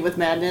leniency with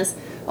madness.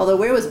 Although,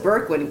 where was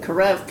Burke when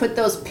Karev put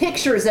those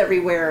pictures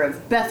everywhere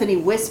of Bethany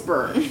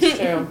Whisper?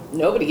 True.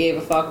 Nobody gave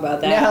a fuck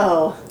about that.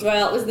 No.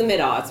 Well, it was the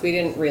mid-aughts. We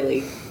didn't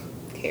really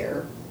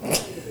care.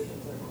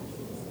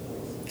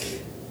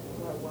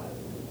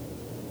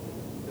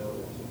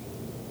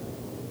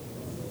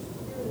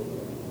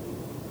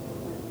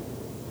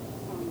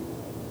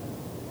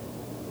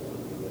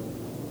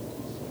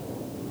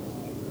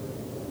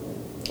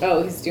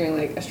 Oh, he's doing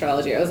like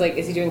astrology. I was like,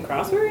 is he doing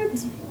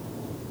crosswords?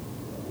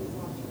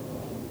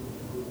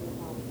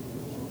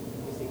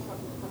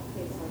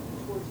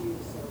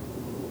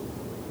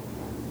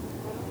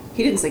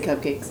 He didn't say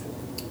cupcakes.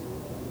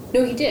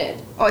 No, he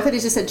did. Oh, I thought he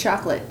just said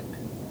chocolate.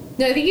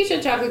 No, I think he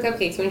said chocolate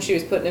cupcakes when she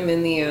was putting him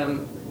in the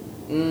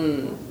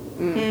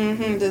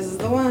This is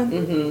the one.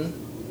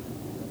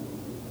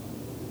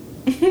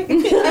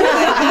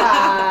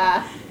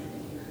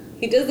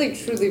 He does, like,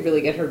 truly really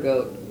get her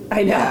goat.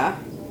 I know. Yeah.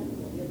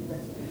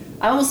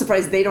 I'm almost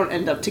surprised they don't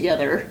end up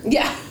together.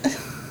 Yeah.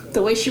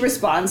 The way she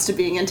responds to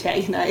being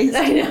antagonized.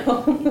 I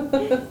know.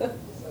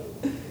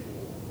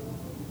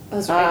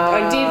 That's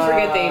right. I did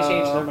forget they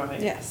changed their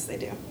mind. Yes, they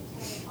do.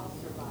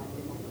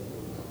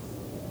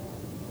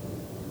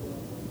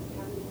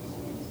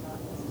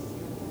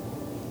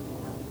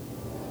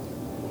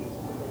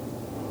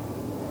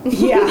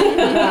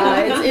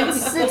 Yeah.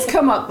 It's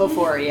come up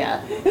before,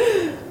 yeah.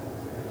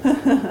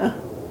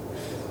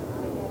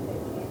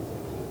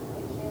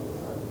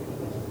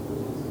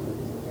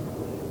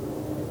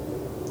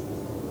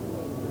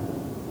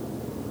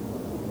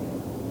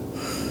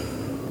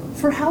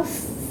 For how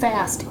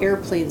fast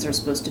airplanes are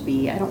supposed to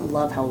be, I don't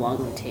love how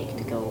long they take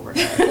to go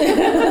overhead.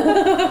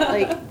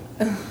 Like,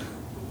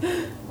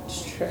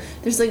 It's true.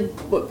 there's like,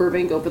 what,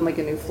 Burbank opened like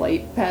a new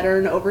flight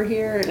pattern over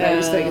here, and I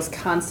just feel like it's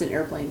constant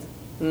airplanes.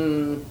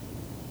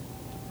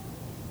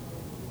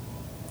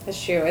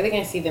 That's true. I think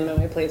I see them in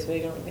my place, but I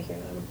don't really hear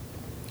them.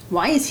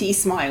 Why is he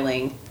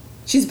smiling?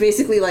 She's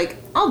basically like,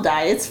 I'll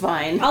die, it's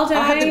fine. I'll die,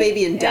 have the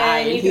baby and die.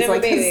 and And you can he's have a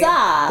like, baby.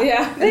 huzzah!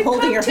 Yeah. And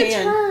holding her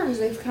hand. Terms.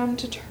 They've come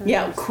to terms.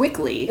 Yeah,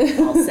 quickly,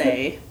 I'll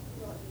say.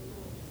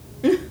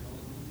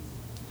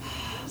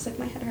 It's like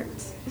my head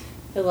hurts.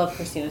 I love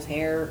Christina's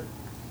hair.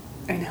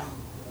 I know.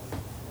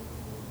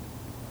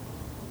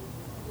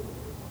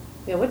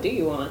 Yeah, what do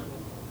you want?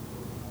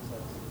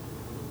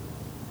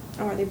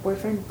 Oh, are they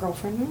boyfriend and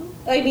girlfriend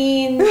now? I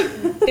mean,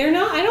 they're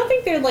not. I don't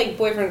think they're like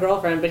boyfriend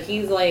girlfriend, but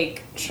he's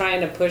like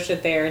trying to push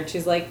it there, and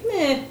she's like,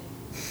 meh.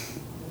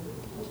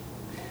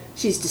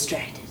 She's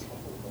distracted.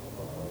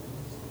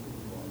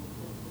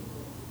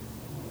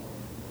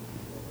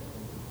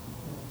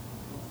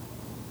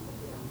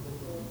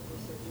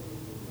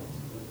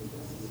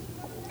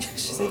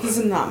 She's like, this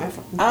is not my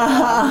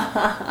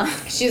fault.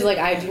 She's like,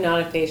 I do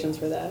not have patience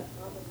for that.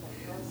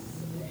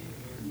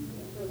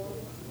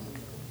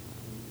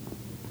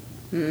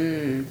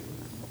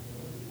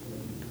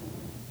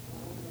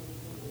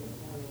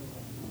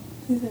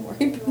 He's like, why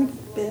are you doing this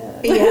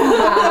bed?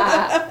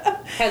 Yeah.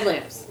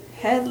 Headlamps.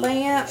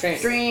 Headlamp.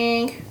 Drink.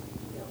 Drink.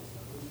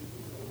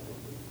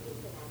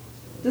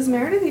 Does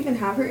Meredith even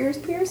have her ears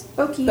pierced?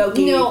 Okay.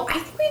 Bokeh. No, I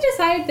think we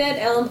decided that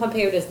Ellen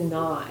Pompeo does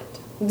not.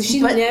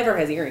 She But- never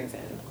has earrings in.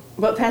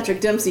 But Patrick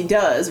Dempsey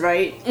does,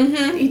 right?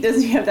 Mm-hmm. He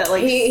doesn't have that,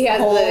 like, He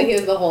has hole. he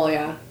has the hole,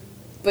 yeah.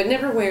 But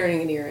never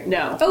wearing an earring.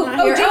 No. Oh, Not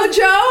oh, here. Joe! Oh,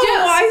 Joe!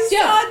 I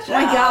saw Joe.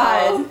 My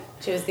God.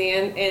 She was the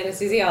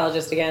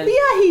anesthesiologist again.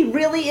 Yeah, he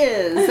really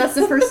is. That's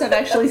the first I've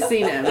actually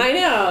seen him. I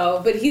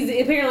know, but he's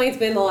apparently it's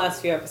been the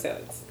last few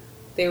episodes.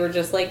 They were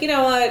just like, you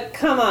know what?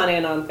 Come on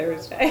in on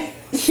Thursday.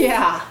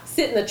 Yeah.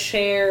 Sit in the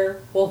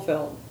chair. We'll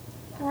film.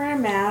 Wear a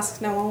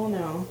mask. No one will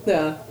know.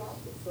 Yeah.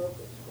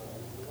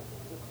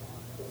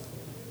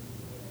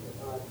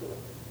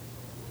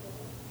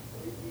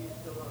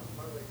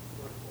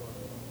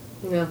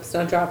 No, it's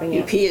not dropping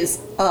yet. EP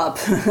is up.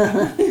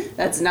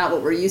 That's not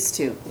what we're used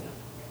to.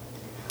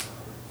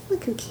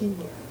 Look how cute.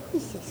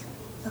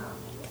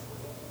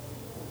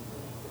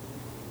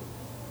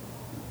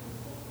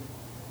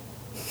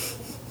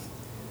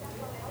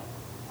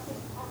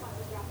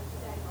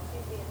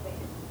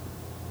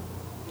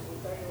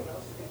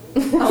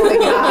 Oh my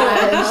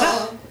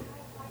gosh.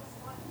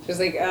 She's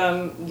like,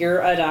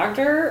 you're a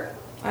doctor?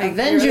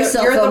 Avenge You're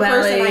yourself, You're the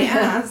O'Malley. person I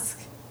ask.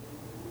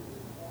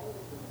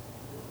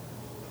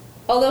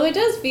 Although it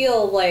does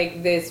feel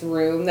like this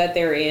room that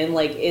they're in,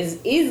 like, is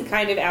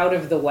kind of out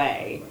of the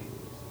way.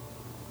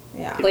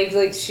 Yeah. Like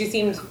she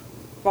seems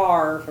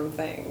far from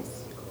things.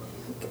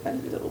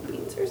 God, little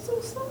beans are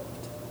so soft.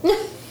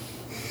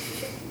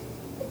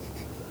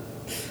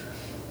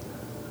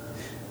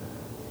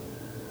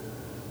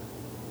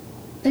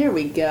 There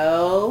we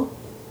go.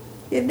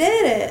 You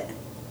did it.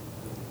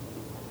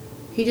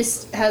 He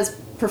just has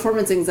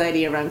performance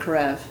anxiety around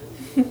Karev.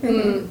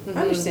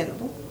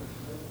 Understandable.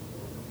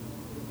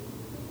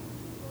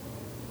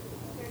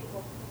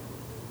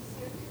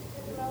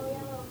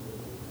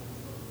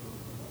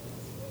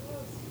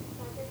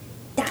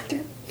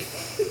 Doctor.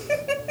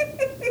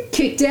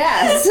 Kicked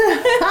ass.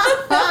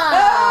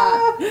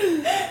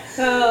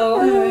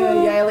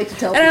 Oh. Yeah, I like to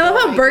tell And I people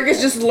love how I Burke kick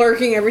is just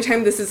lurking every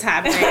time this is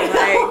happening.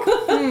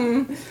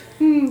 Like,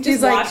 Just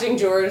he's like, watching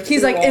George.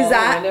 he's through like, the is wall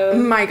that window.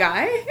 my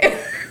guy?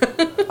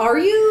 Are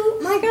you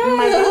my guy?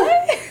 My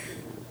guy?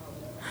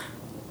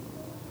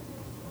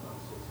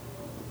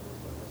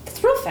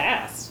 It's real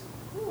fast.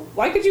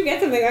 Why could you get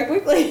something that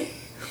quickly?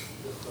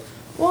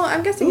 Well,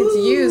 I'm guessing it's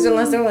used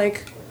unless they're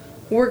like,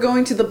 we're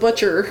going to the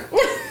butcher.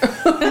 We're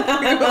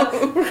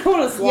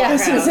going to Yeah, I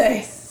was gonna slaughterhouse.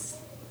 say.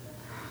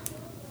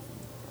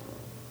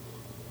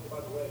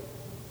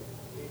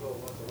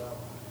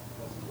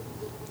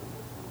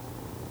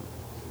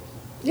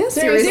 Yeah,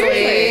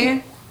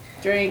 Seriously.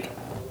 Drink.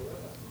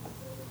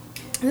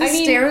 There's I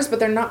mean- stairs, but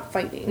they're not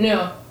fighting.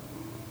 No.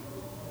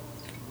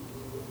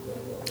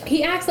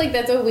 he acts like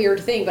that's a weird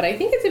thing, but I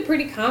think it's a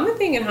pretty common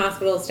thing in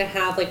hospitals to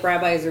have like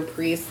rabbis or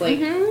priests. Like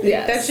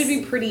Yes. that should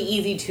be pretty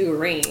easy to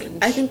arrange.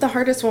 I think the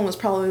hardest one was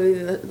probably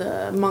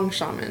the Hmong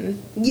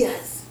shaman.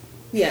 Yes.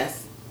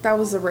 Yes. That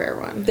was a rare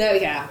one.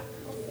 Yeah.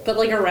 But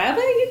like a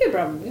rabbi, you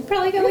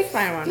probably got like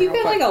find one you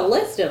real got like quick. a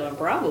list of them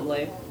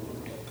probably.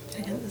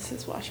 I know this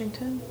is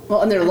Washington.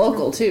 Well, and they're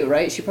local too,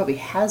 right? She probably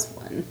has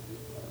one.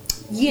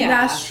 Yeah.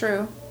 That's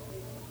true.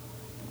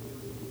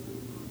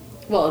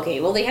 Well, okay.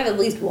 Well, they have at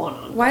least one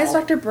on. Why is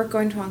call. Dr. Brooke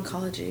going to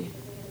oncology?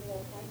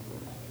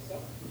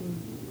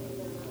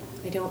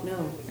 I don't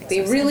know.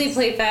 They really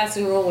play fast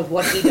and roll with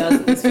what he does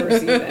in this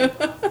first season.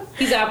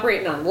 He's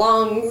operating on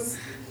lungs.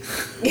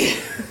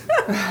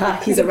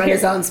 He's a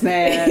Renaissance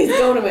man. He's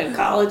going to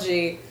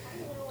oncology.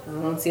 I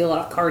don't see a lot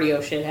of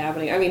cardio shit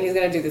happening. I mean, he's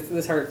gonna do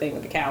this heart thing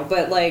with the cow,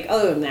 but like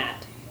other than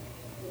that,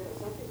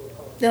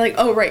 They're like,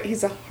 oh right,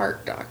 he's a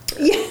heart doctor.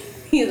 yeah,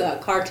 he's a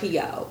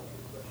cardio.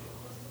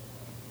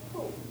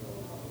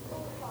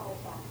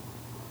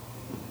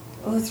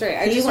 Oh, that's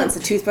right. He wants the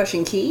toothbrush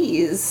and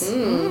keys.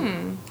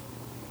 Yeah,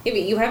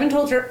 but you haven't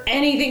told her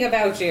anything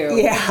about you.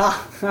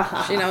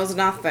 Yeah. She knows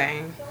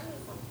nothing.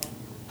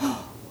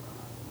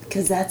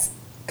 Because that's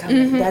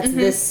coming. That's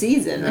this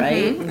season,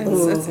 right?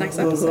 It's next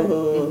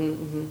episode.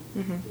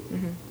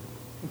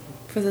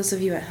 For those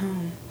of you at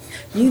home,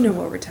 you know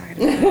what we're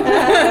talking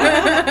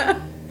about.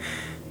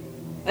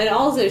 And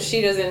also,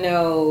 she doesn't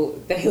know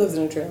that he lives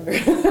in a trailer.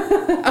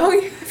 Oh,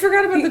 I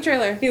forgot about the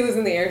trailer. He lives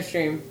in the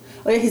Airstream.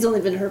 Oh yeah, he's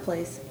only been to her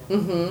place.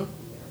 Mm-hmm.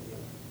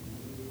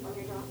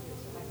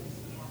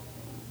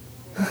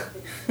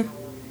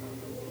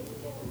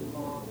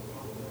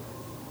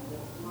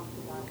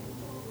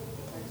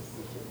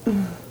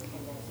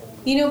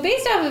 You know,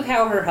 based off of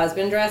how her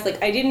husband dressed,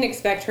 like, I didn't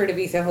expect her to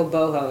be so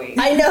boho-y.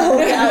 I know.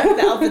 Yeah,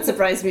 the outfit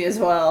surprised me as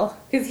well.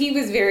 Because he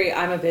was very,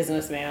 I'm a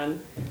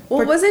businessman.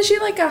 Well, wasn't she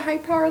like a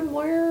high-powered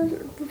lawyer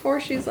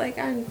before she's like,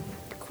 I'm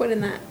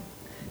quitting that?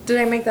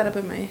 Did I make that up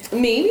in my...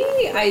 Maybe?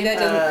 I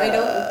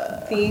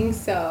don't think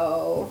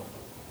so.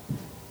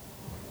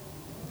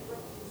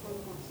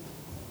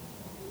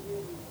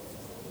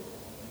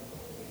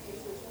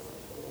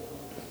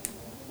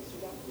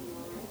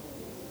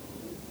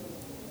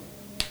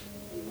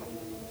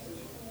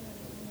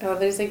 Oh,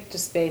 there's like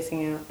just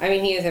spacing out. I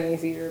mean, he is having a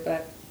seizure,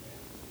 but...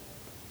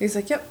 He's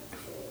like, yep.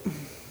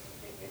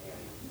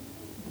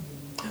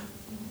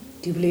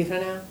 Do you believe her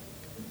now?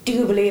 Do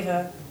you believe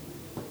her?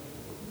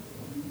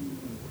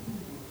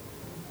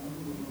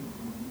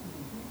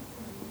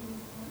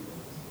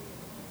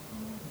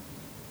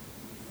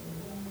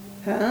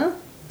 Huh?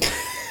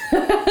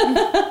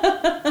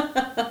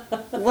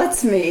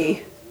 What's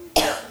me?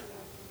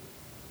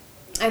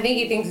 I think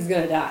he thinks he's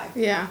gonna die.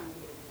 Yeah.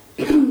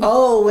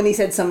 Oh, when he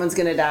said someone's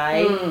gonna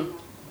die. Mm.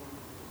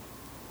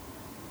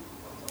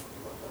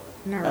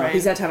 All Oh, right.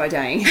 he's not talking about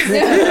dying.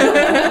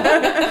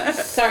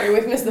 Sorry,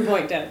 we've missed the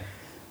point, Dad.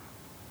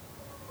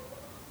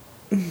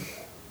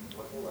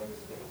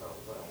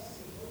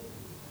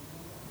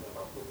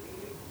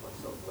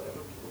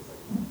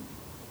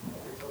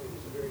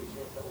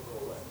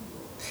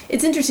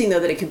 It's interesting though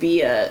that it could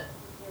be that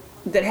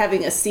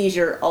having a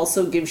seizure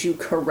also gives you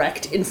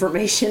correct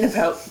information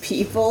about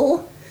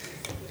people.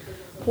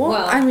 Well,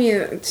 I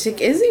mean, Chick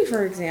Izzy,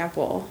 for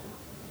example.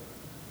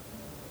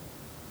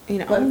 You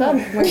know, What about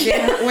her?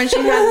 when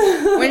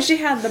she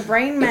had the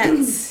brain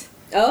mets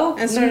Oh,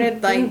 and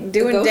started like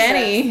doing ghost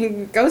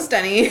Denny, ghost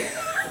Denny.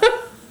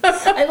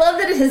 I love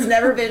that it has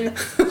never been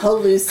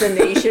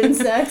hallucination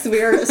sex.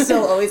 We are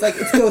still always like,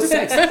 it's ghost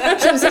sex.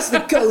 She has sex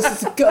with a ghost,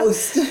 it's a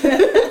ghost.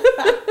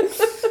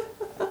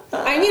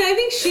 I mean, I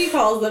think she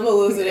calls them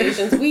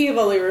hallucinations. We have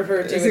only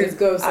referred to it as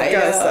ghost sex.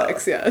 Ghost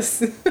sex,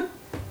 yes.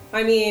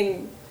 I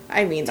mean,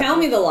 tell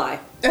me the lie.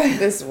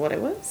 This is what it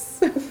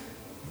was.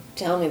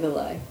 Tell me the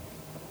lie.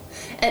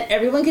 And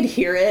everyone could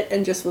hear it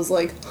and just was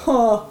like,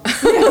 huh.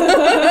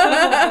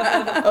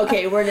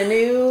 Okay, we're in a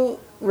new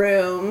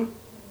room.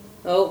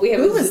 Oh, we have.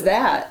 Who was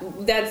that?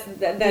 That's Is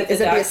the it the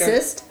doctor.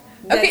 assist?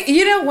 Okay,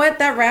 you know what?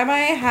 That rabbi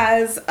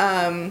has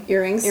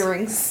Earrings?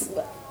 earrings.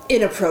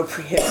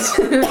 Inappropriate.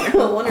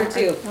 One or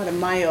two. What a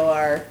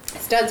Mayo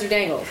Studs or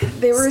dangles?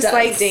 They were Studs.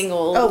 slight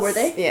dangles. Oh, were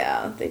they?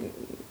 Yeah, they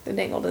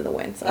dangled in the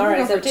wind. So All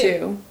right, I'm so going for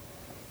two.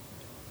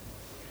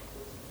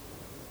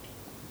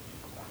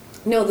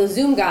 No, the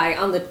Zoom guy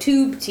on the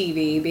tube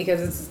TV, because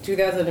it's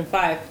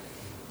 2005,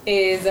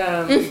 is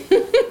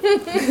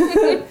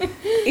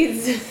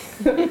it's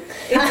the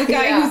guy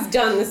Yeah. who's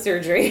done the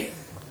surgery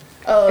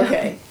Oh,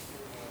 okay.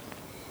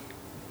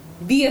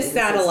 via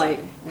satellite.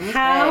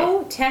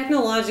 How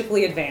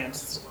technologically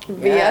advanced.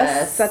 Via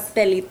Yes.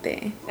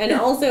 satellite. And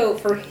also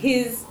for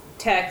his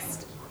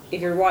text,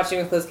 if you're watching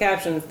with closed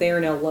captions, they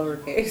are now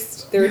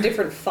lowercase. They're a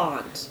different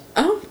font.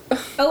 Oh,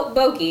 Oh,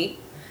 Boki.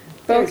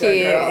 There's our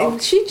girl.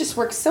 and she just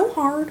works so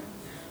hard.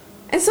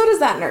 And so does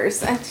that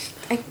nurse. I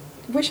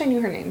wish I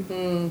knew her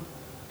name.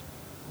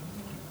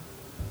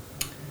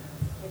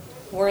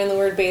 We're in the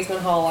word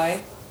basement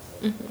hallway.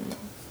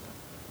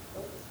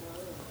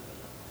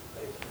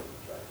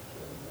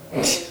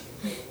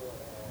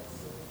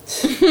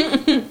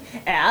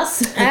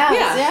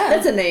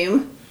 That's a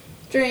name.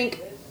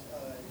 Drink.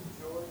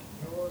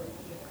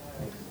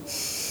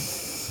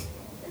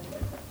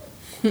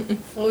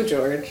 Oh,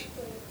 George.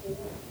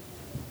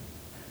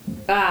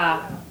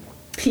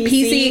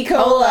 PC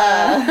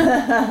Cola.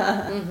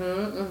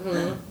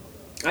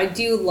 I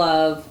do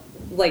love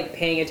like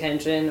paying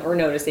attention or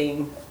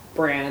noticing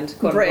brand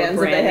quote Brands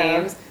unquote, that they brand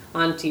have. names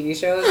on TV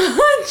shows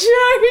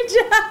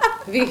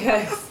Georgia.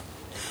 because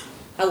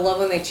I love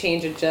when they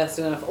change it just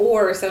enough.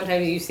 Or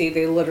sometimes you see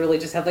they literally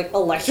just have like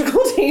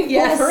electrical tape over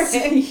Yes.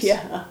 it.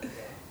 Yeah.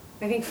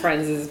 I think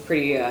Friends is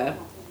pretty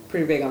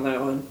big on that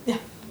one. Yeah.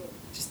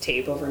 Just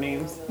tape over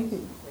names.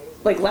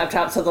 Like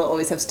laptops, so they'll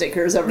always have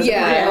stickers over the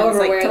Yeah, brands. over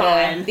like, where come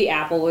on. the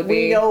Apple would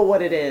We be. know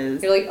what it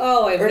is. You're like,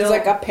 oh, I Or it's know.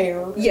 like a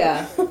pear.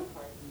 Yeah. I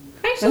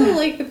actually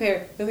like the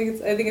pear. I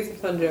think it's a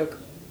fun joke.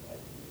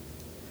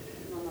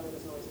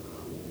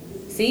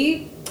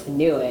 See? I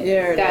knew it.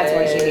 There it That's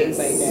why she is.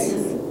 hates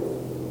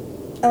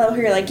psychics. I love how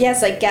you're like,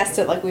 yes, I guessed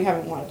it. Like we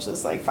haven't watched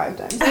this like 5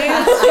 times. No,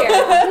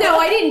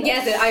 I didn't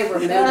guess it. I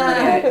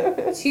remembered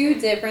it. Two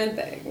different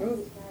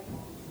things.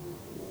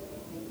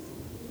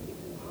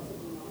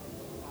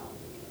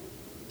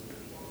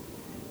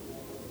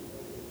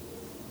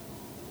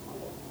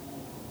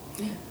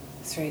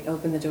 That's right.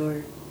 Open the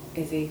door,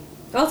 Izzy.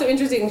 Also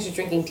interesting, she's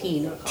drinking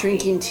tea. Not coffee.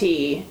 Drinking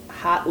tea,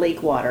 hot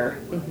lake water.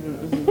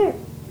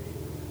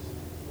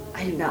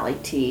 I do not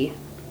like tea.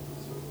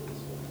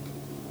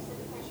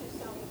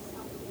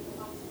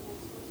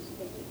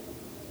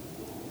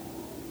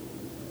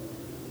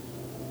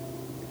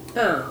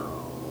 Oh.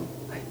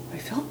 I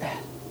felt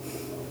that.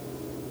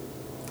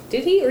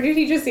 Did he, or did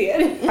he just see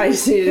it? I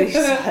see what he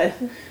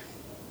said.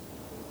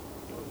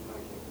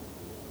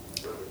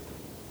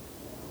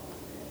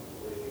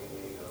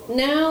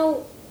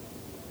 Now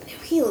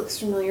he looks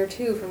familiar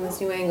too from this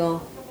new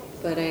angle,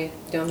 but I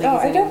don't think. Oh,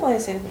 he's I in definitely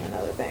seen him in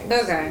other things.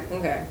 it.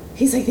 Okay.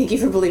 He's like, thank you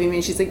for believing me.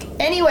 And she's like,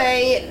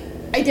 anyway,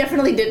 I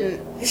definitely didn't.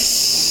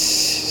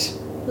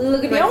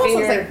 Look at He my almost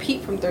finger. looks like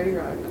Pete from 30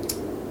 Rock.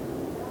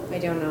 I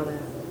don't know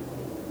that.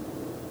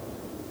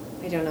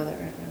 I don't know that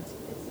reference.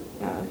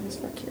 He's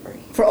for Curie.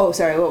 Oh,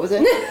 sorry, what was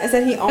it? I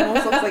said he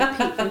almost looks like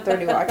Pete from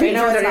 30 Rock. Pete I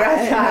know from it's 30 not Rock.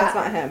 him. I know it's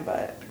not him,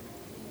 but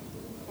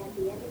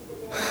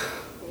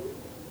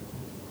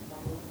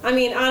I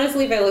mean,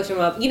 honestly, if I looked him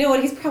up, you know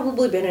what? He's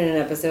probably been in an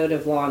episode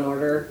of Law and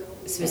Order,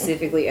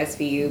 specifically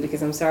SVU,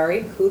 because I'm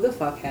sorry, who the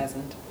fuck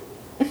hasn't?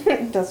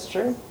 that's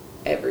true.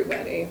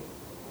 Everybody.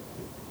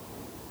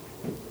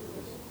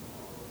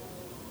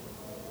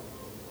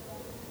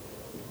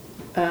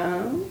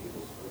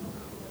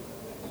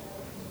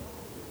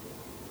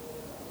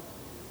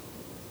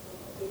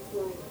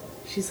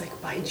 She's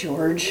like, by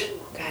George.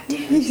 God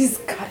damn it.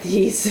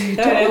 He's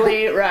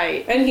totally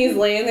right. And he's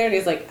laying there and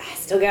he's like, I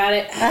still got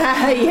it.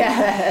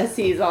 Yes,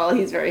 he's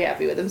very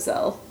happy with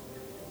himself.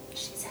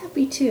 She's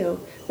happy too.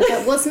 But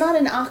that was not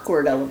an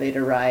awkward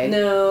elevator ride.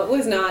 No, it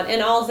was not.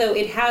 And also,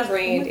 it has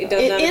rained. It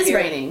does It not is appear-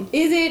 raining.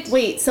 Is it?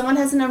 Wait, someone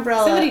has an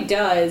umbrella. Somebody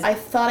does. I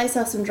thought I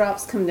saw some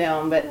drops come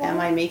down, but am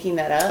I making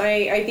that up?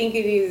 I think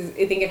it is.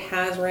 I think it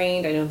has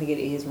rained. I don't think it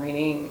is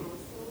raining.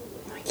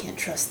 I can't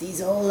trust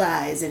these old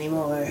eyes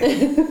anymore.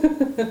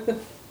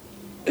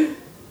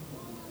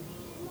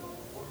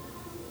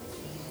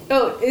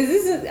 Oh, is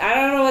this? I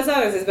don't know what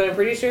song this is, but I'm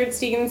pretty sure it's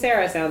Tegan and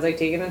Sarah. Sounds like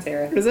Tegan and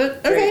Sarah. Is it?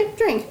 Okay,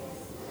 drink.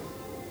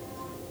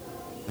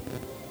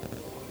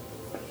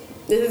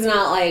 This is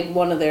not like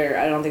one of their.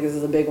 I don't think this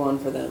is a big one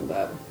for them,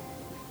 but.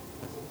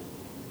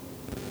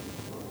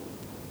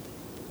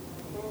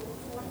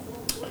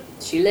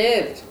 She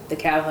lived. The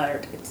cow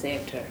heart. It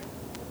saved her.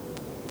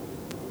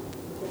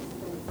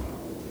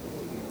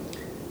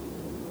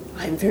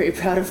 I'm very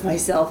proud of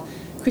myself.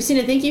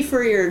 Christina, thank you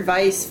for your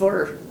advice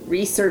for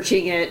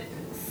researching it,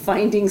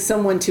 finding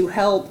someone to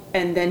help,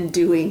 and then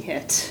doing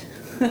it.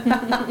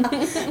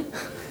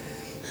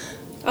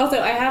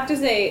 Also, I have to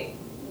say,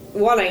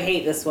 one, I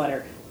hate this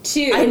sweater.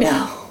 Two, I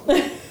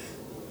know.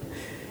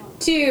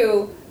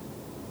 Two,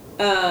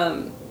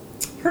 her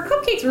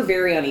cupcakes were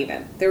very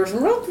uneven. There were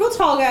some real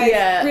tall guys,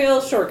 Yeah.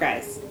 real short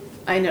guys.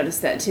 I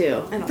noticed that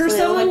too. I don't For feel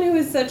someone like- who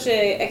is such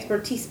a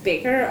expertise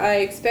baker, I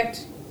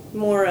expect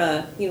more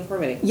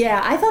uniformity.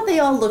 Yeah, I thought they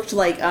all looked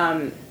like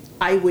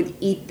I would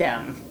eat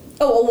them.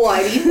 Oh, well,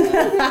 I'd eat them.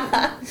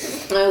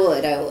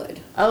 I would.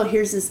 Oh,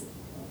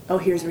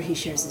 here's where he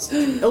shares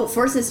his. Oh,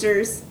 4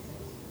 sisters.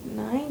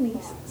 9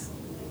 nieces.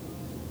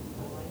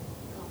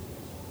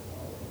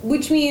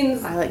 Which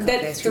means I like that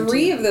coffee ice cream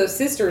 3 too. of those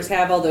sisters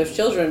have all those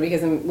children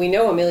because we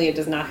know Amelia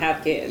does not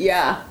have kids.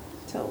 Yeah.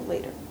 Till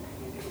later.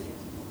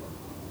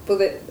 But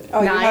that,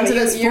 Oh, 9 to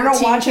those you don't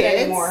 14 watch it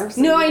kids? anymore.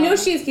 so no, you I know don't-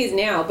 she has kids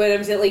now, but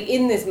I'm saying like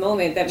in this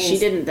moment that means She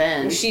didn't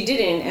then. She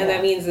didn't, and Yeah.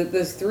 that means that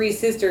those 3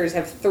 sisters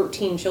have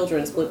 13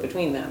 children split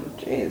between them.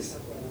 Jeez.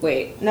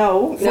 Wait,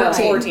 No. No,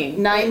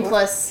 14. 9 Wait,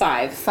 plus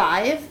 5.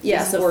 5? Yeah,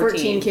 Yes, so 14.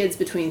 14 kids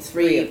between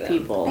 3 Three of them. I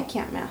people.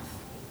 can't math.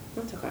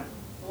 That's okay.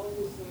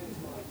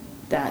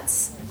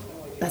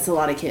 That's a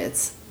lot of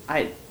kids.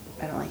 I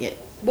don't like it.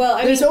 Well,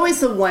 I There's mean, always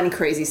the one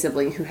crazy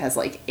sibling who has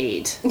like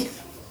 8.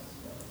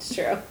 it's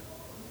true.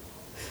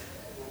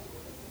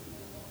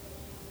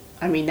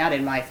 I mean, not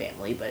in my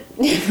family, but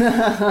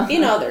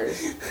In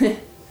others.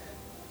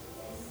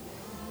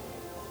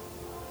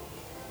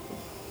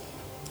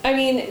 I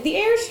mean, the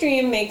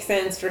Airstream makes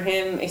sense for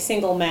him, a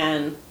single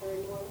man.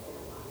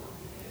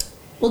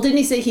 well, didn't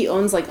he say he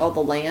owns like all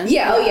the land? He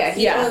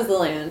owns the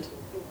land.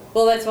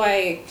 Well, that's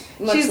why.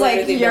 Much She's later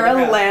like, they you're broke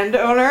a up.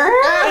 landowner.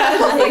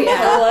 Like,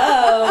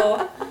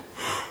 hello.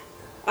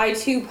 I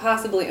too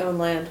possibly own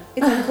land.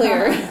 It's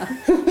unclear.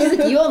 He's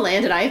like, you own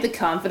land, and I have the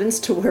confidence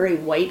to wear a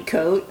white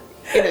coat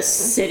in a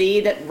city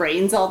that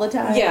rains all the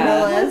time. Yeah.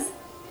 No less.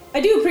 I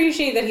do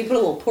appreciate that he put a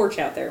little porch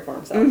out there for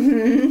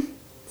himself.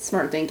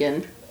 Smart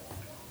thinking.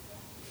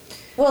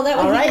 Well, that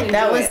All was right,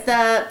 that was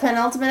the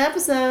penultimate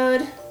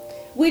episode.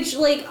 which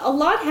like a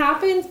lot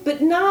happens,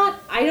 but not.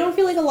 I don't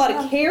feel like a lot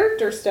of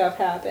character stuff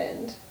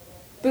happened.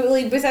 But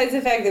like besides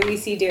the fact that we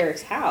see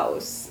Derek's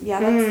house. Yeah,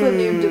 that's the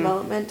new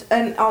development.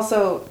 And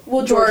also,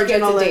 Well, George gets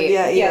and a date.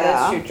 Olivia. Yeah,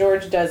 that's true.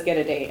 George does get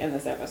a date in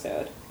this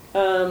episode.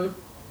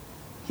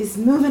 He's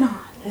moving on.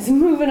 He's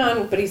moving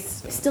on, but he's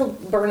still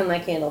burning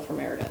that candle for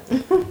Meredith.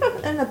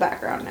 In the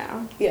background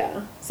now.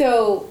 Yeah.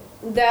 So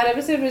that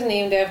episode was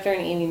named after an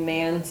Amy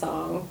Mann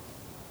song,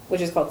 which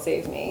is called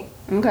 "Save Me."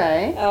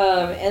 Okay.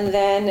 And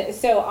then,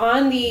 so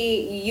on the,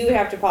 you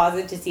have to pause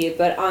it to see it,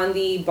 but on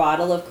the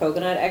bottle of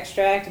coconut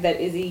extract that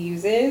Izzy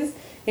uses,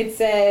 it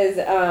says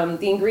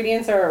the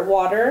ingredients are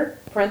water,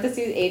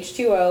 parentheses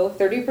H2O,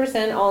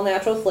 30% all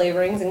natural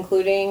flavorings,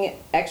 including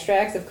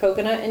extracts of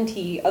coconut and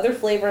tea, other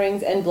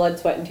flavorings, and blood,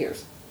 sweat, and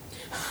tears.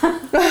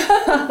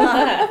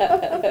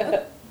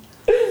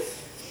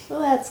 Well,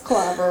 that's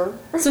clever.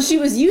 So she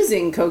was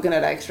using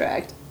coconut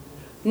extract.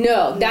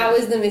 No, that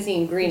was the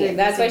missing ingredient. The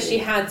That's why missing she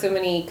had so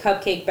many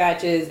cupcake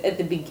batches at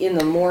the in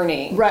the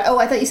morning. Right. Oh,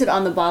 I thought you said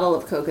on the bottle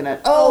of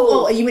coconut.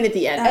 Oh, you mean at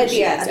the end? At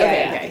the end,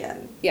 Okay, yeah, okay.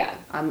 Yeah,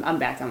 I'm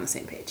back on the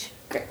same page.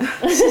 great.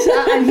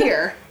 I'm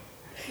here.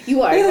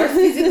 You are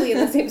physically in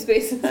the same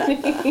space as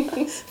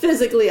me.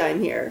 Physically, I'm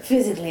here.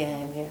 Physically, I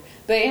am here.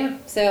 But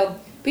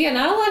yeah,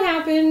 not a lot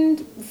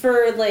happened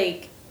for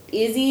like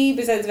Izzy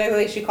besides the fact that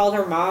like she called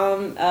her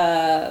mom.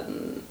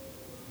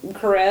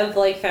 Karev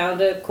like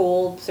found a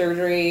cool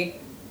surgery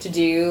to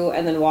do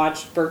and then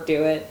watched Burke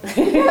do it.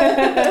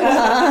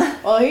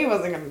 Well, he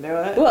wasn't going to do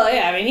it. Well,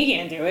 yeah, I mean, he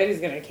can't do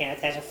it. Can't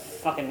attach a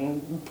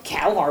fucking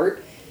cow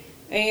heart.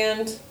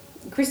 And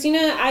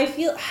Christina, I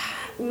feel,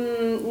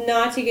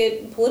 not to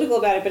get political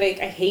about it, but I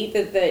hate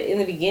that in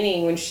the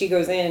beginning when she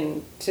goes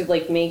in to,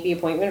 like, make the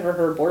appointment for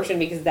her abortion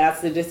because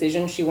that's the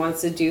decision she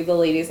wants to do, the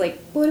lady's like,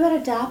 what about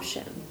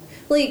adoption?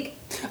 Like...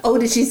 Oh,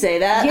 did she say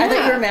that? Yeah. I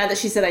thought you were mad that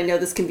she said, I know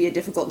this can be a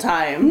difficult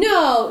time.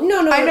 No.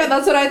 I know,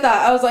 that's what I thought.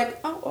 I was like,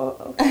 oh,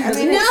 okay. I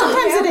mean, No,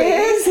 sometimes it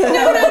is.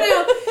 No,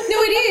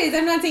 it is.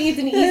 I'm not saying it's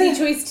an easy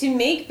choice to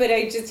make, but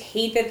I just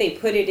hate that they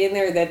put it in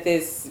there that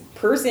this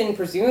person,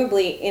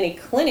 presumably in a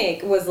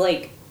clinic, was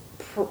like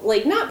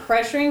not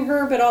pressuring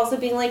her, but also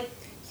being like,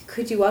 you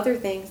could do other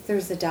things.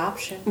 There's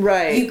adoption.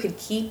 Right. You could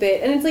keep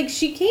it. And it's like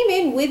she came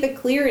in with a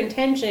clear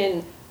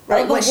intention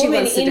Right, of what a she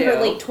woman wants to in her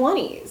do. late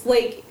 20s.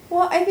 Like,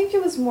 Well, I think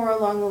it was more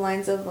along the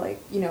lines of, like,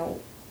 you know,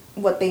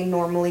 what they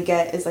normally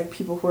get is, like,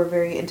 people who are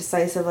very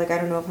indecisive, like, I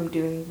don't know if I'm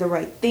doing the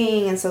right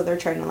thing, and so they're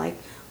trying to, like,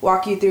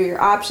 walk you through your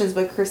options,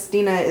 but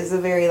Christina is a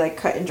very, like,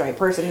 cut and dry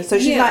person, so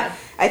she's not,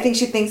 I think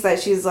she thinks that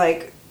she's,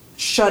 like,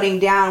 shutting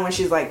down when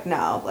she's like,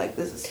 no, like,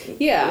 this is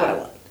what I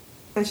want.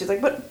 And she's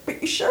like, but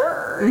you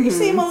sure? You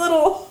seem a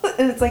little...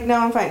 And it's like, no,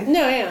 I'm fine.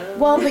 no, yeah.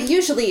 Well, but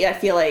usually I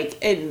feel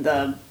like in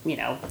the,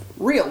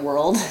 real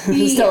world,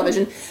 this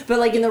television, but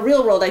like in the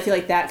real world, I feel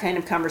like that kind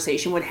of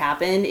conversation would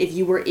happen if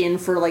you were in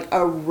for like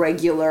a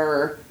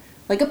regular,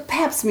 like a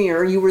pap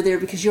smear, you were there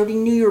because you already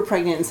knew you were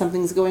pregnant and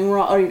something's going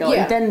wrong, or,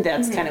 and then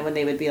that's kind of when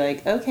they would be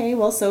like, okay,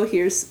 well, so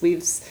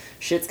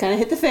shit's kind of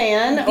hit the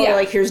fan, or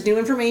like, here's new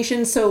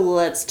information, so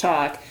let's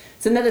talk.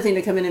 It's another thing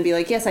to come in and be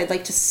like, yes, I'd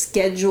like to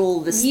schedule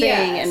this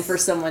thing, and for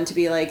someone to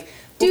be like,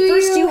 well,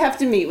 first you have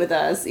to meet with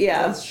us.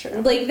 Yeah. That's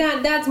true. Like,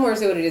 that's more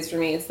so what it is for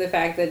me. It's the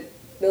fact that,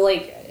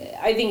 like,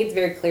 I think it's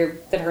very clear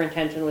that her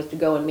intention was to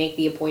go and make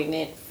the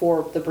appointment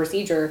for the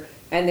procedure,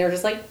 and they're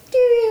just like, do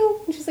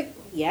you? And she's like,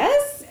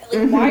 yes?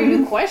 Like, why are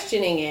you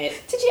questioning it?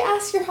 Did you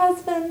ask your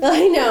husband?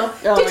 I know.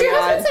 Oh Did my your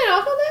God. husband sign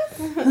off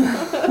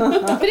on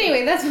that? But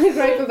anyway, that's my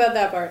gripe about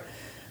that part.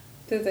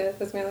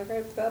 That's my other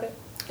gripe about it.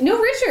 No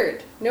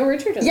Richard. Yeah,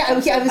 I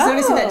was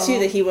noticing that too, Oh.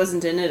 that he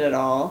wasn't in it at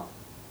all.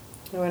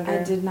 I wonder.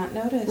 I did not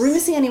notice. Were we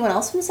missing anyone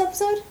else from this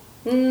episode?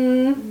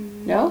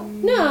 No?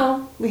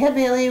 No. We had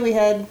Bailey, we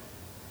had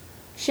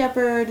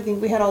Shepard, I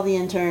think we had all the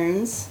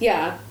interns.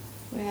 Yeah.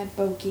 We had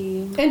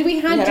Boki. And we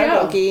had We had Joe.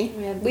 our Loki.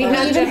 We had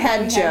even Joe.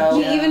 had Joe.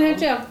 We even had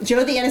Joe.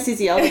 Joe the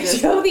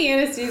anesthesiologist. Joe the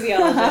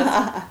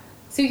anesthesiologist.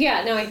 So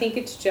yeah, no, I think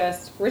it's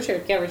just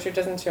Richard. Yeah, Richard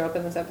doesn't show up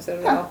in this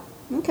episode at all.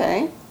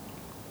 Okay.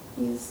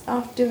 He's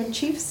off doing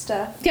chief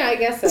stuff Yeah, I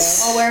guess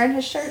so. while wearing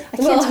his shirt. I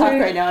can't talk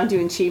right now, I'm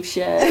doing cheap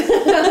shit.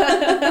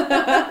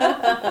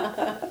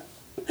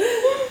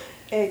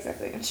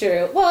 Exactly.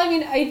 True. Well, I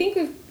mean, I think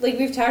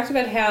we've talked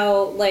about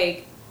how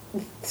like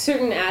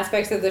certain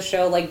aspects of the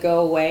show like go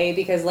away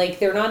because like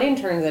they're not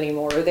interns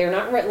anymore. They're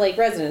not like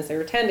residents.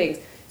 They're attendings.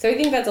 So I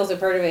think that's also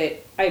part of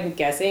it. I'm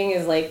guessing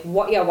is like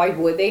what? Yeah, why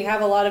would they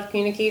have a lot of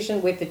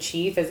communication with the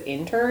chief as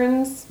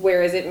interns?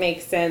 Whereas it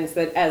makes sense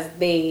that as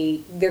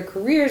their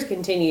careers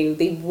continue,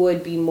 they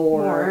would be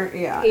more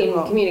in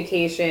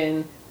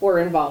communication or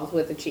involved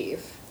with the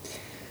chief.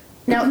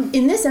 Now,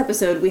 in this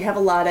episode, we have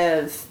a lot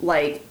of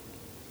like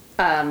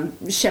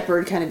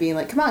Shepard kind of being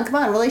like, come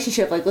on,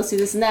 relationship, like let's do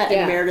this and that,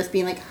 and Meredith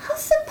being like,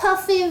 huffy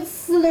puffy,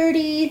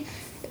 flirty,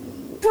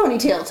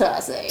 ponytail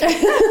tossing.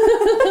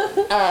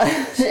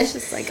 It's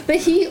just like, but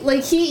he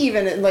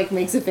even like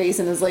makes a face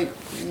and is like,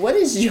 what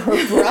is your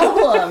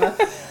problem?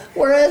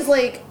 Whereas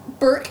like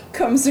Burke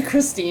comes to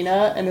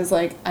Christina and is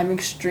like, I'm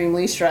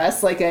extremely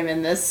stressed, like I'm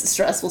in this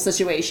stressful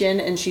situation,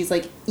 and she's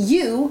like,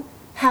 you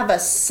have a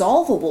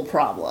solvable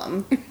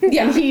problem.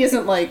 Yeah. And he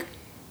isn't like,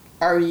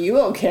 are you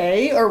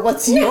okay? Or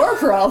what's your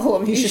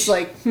problem? He's just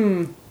like,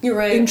 you're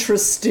right.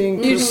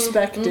 Interesting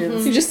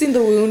perspective. You just seen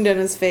the wound in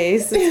his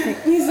face.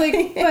 He's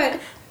like, but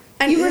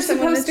you were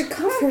supposed to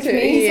comfort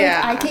me. He's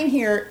like, I came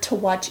here to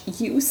watch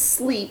you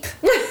sleep.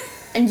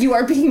 And you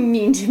are being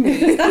mean to me.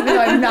 Even though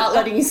I'm not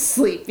letting you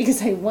sleep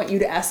because I want you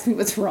to ask me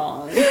what's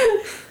wrong.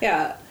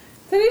 Yeah.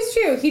 That is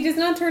true. He does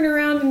not turn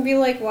around and be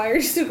like, why are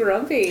you so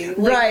grumpy? Like,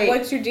 right.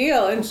 What's your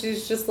deal? And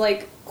she's just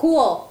like,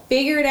 cool,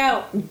 figure it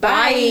out.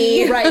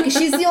 Bye. Right.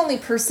 She's the only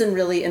person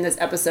really in this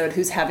episode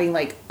who's having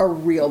like a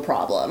real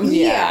problem.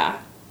 Yeah.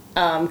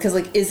 Because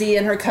like Izzy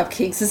and her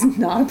cupcakes is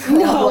not a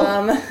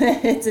problem. No.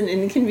 It's an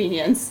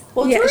inconvenience.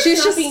 Well, yeah,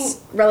 she's just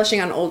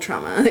relishing on old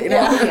trauma. You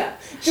know? Yeah.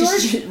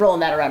 She's rolling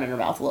that around in her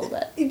mouth a little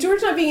bit.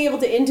 George not being able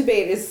to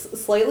intubate is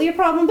slightly a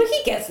problem, but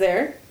he gets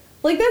there.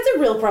 Like, that's a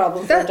real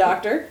problem for a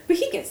doctor, but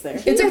he gets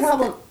there. It's a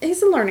problem.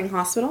 He's a learning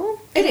hospital.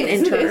 It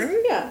is. Intern. It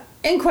is. Yeah.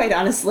 And quite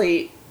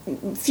honestly,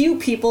 few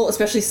people,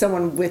 especially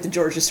someone with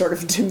George's sort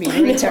of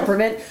demeanor and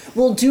temperament,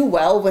 will do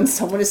well when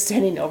someone is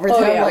standing over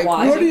them. Yeah, like,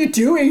 watching. what are you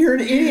doing? You're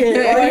an idiot.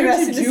 Why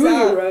are you doing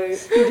it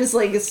right? You just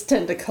like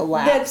tend to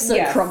collapse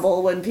and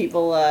crumble when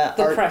people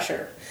the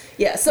pressure.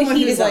 Yeah, someone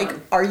who's like,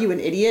 are you an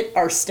idiot?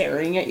 Are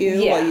staring at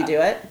you while you do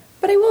it.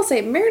 But I will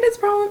say, Meredith's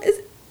problem is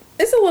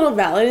a little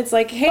valid. It's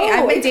like, hey,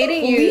 I've been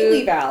dating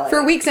you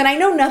for weeks and I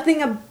know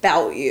nothing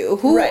about you.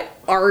 Who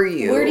are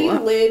you? Where do you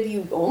live?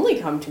 You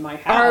only come to my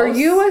house. Are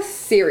you a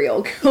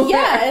serial killer?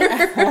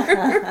 Yes.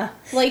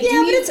 Like, but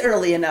it's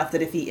early enough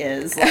that if he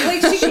is,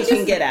 like she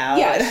can get out.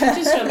 Yeah, she can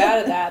just jump out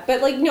of that.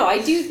 But like, no,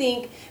 I do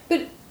think,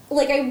 but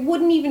like, I don't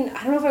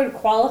know if I would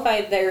qualify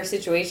their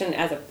situation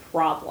as a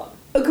problem.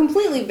 A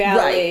completely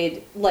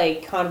valid,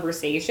 like,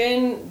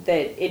 conversation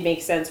that it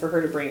makes sense for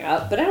her to bring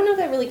up, but I don't know if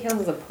that really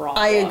counts as a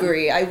problem. I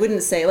agree. I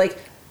wouldn't say, like,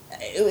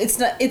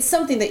 it's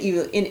something that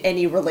you, in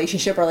any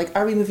relationship, are like,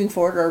 are we moving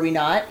forward or are we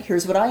not?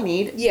 Here's what I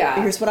need.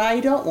 Yeah. Here's what I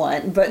don't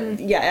want. But,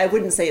 I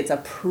wouldn't say it's a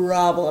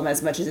problem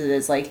as much as it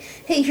is like,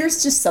 hey,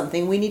 here's just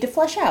something we need to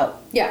flesh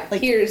out. Yeah, like,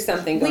 here's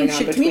something going on between us.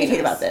 We should communicate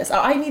about this.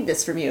 I need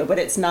this from you, but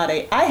it's not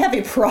I have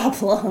a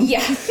problem.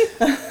 Yeah.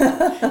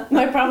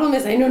 My problem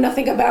is I know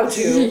nothing about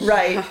you.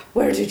 Right.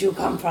 Where did you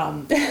come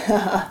from?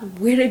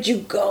 Where did you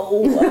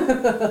go?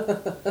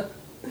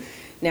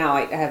 Now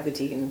I have the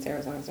Tegan and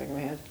Sarah song stuck in my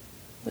head.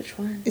 Which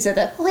one? Is that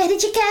the Where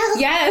Did You Go?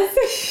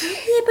 Yes.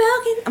 You're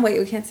broken. Oh, wait,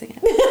 we can't sing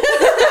it.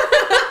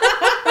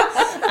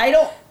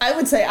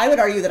 I would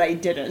argue that I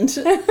didn't.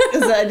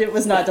 Because it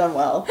was not done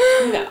well.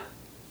 No.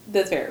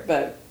 That's fair,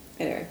 but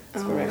anyway.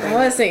 I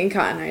was singing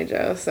Cotton Eye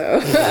Joe, so.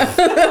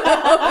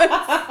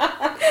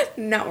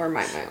 Not where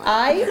my mind went.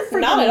 I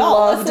freaking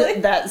loved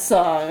that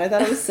song. I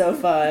thought it was so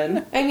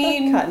fun. I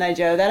mean, Cotton Eye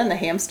Joe, that and the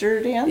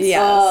hamster dance.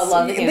 Yeah,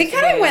 love the hamster They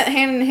kind of went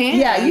hand in hand.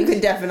 Yeah, you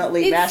could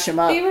definitely mash them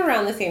up. They were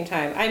around the same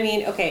time. I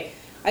mean, okay,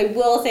 I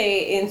will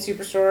say in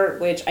Superstore,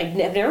 which I've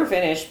never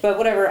finished, but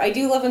whatever, I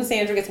do love when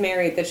Sandra gets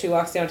married that she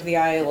walks down to the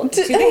aisle to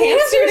the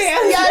hamster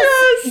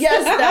dance.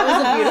 Yes, that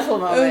was a beautiful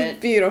moment. It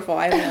was beautiful.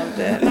 I loved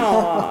it.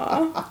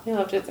 Aww. I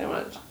loved it so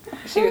much.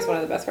 She was one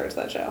of the best parts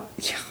of that show.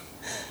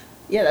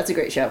 Yeah, that's a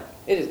great show.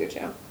 It is a good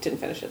show. Didn't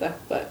finish it though,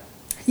 but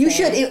you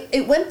should.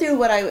 It went through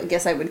what I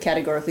guess I would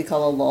categorically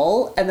call a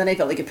lull, and then I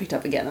felt like it picked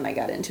up again, and I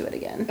got into it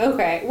again.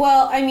 Okay.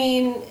 Well, I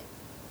mean,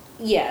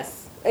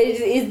 yes.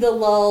 Is the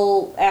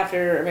lull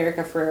after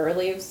America Ferrera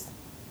leaves?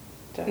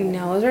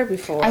 No, it was right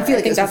before. I feel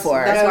like it was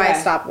before. That's why I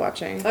stopped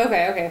watching.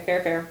 Okay.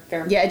 Fair.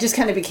 Yeah, it just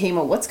kind of became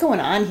what's going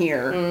on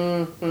here?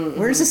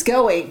 Where's this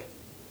going?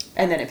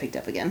 And then it picked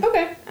up again.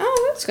 Okay.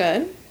 Oh, that's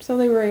good. So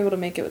they were able to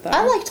make it with that.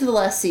 I liked the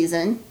last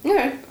season.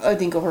 Okay. I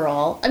think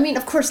overall. I mean,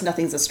 of course,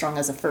 nothing's as strong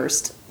as a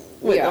first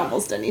with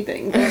almost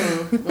anything.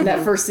 But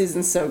that first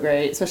season's so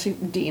great, especially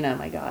Dina.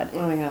 My God.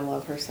 Oh my God, I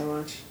love her so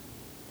much.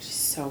 She's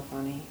so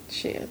funny.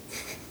 She is.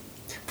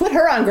 Put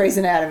her on Grey's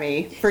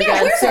Anatomy, for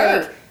God's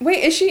sake.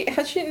 Wait,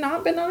 has she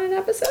not been on an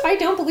episode? I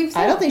don't believe so.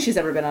 I don't think she's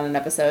ever been on an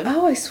episode.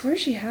 Oh, I swear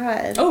she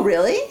had. Oh,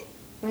 really?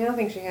 I don't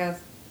think she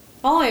has.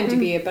 I'll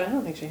IMDb it, but I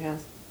don't think she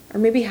has. Or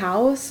maybe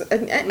House. I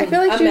feel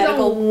like she was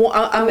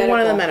on one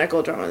of the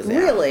medical dramas. Yeah.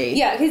 Really?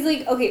 Yeah, because,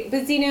 like, okay,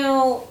 but you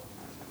know,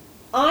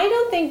 I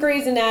don't think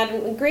Grey's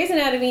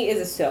Anatomy is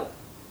a soap.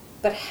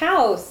 But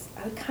House,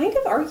 I would kind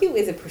of argue,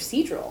 is a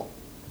procedural.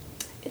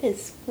 It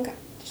is. Okay,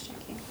 just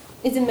checking.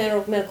 It's a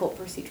medical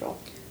procedural.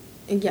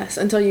 Yes,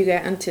 until you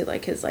get into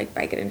like his like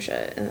biking and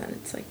shit, and then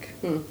it's like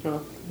Okay.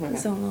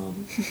 his own little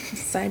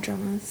side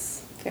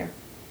dramas. Fair.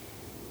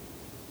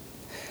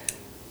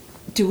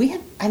 Do we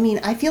have, I mean,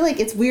 I feel like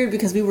it's weird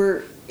because we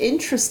were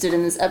interested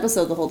in this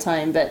episode the whole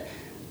time, but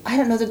I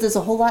don't know that there's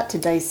a whole lot to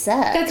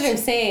dissect. That's what I'm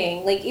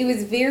saying. Like, it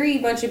was very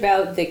much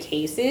about the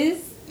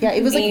cases. Yeah,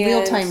 it was like And-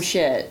 real-time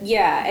shit.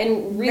 Yeah,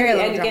 and Very really,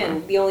 little and again,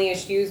 drama. the only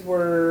issues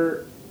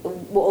were,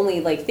 well,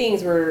 only like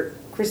things were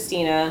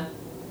Christina.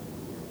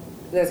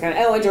 That's kind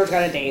of, and George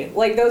got a date.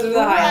 Like, those are the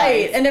Right,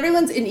 highlights. and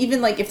everyone's, and even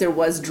like if there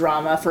was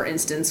drama, for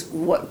instance,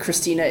 what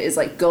Christina is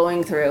like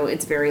going through,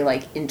 it's very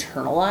like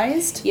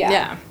internalized. Yeah.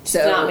 Yeah. She's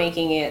So- not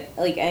making it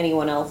like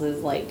anyone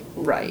else's like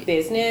Right.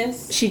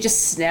 business. She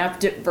just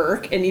snapped at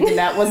Burke, and even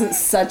that wasn't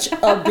such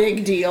a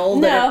big deal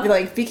that No. it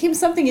like became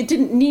something it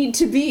didn't need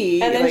to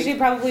be. And then like, she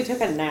probably took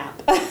a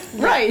nap.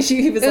 right,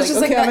 he was It like, was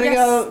just okay, I'm like, gonna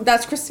yes, go.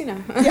 that's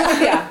Christina.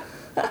 Yeah.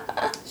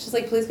 She's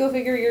like, please go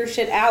figure your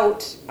shit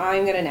out.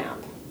 I'm gonna nap.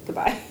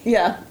 Goodbye.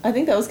 Yeah, I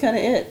think that was kind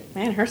of it.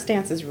 Man, her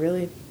stance has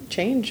really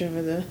changed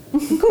over the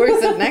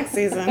course of next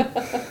season.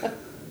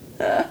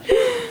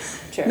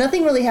 Sure.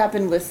 Nothing really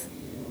happened with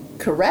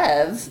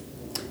Karev.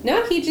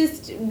 No, he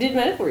just did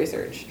medical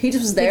research. He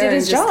just was there did and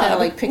his just kind job. of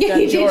like picked Yeah, on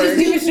he did George. just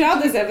do his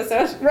job this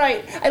episode.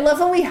 Right. I love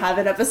when we have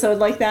an episode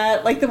like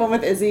that, like the one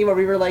with Izzy, where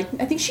we were like,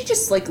 I think she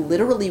just like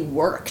literally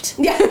worked.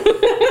 Yeah.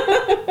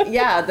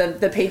 Yeah,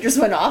 the pagers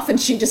went off and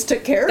she just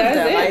took care of That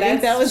was them. it. I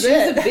think that was she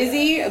it. was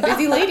a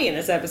busy lady in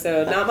this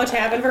episode. Not much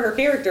happened for her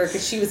character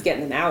because she was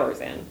getting the hours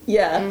in.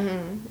 Yeah.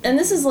 And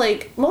this is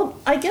like, well,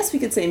 I guess we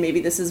could say maybe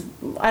this is,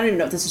 I don't even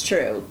know if this is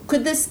true.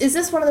 Is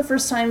this one of the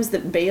first times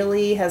that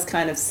Bailey has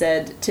kind of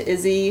said to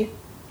Izzy,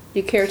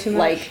 You care too much?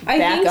 like, I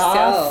back think off?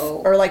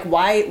 so. Or like,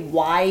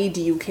 why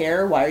do you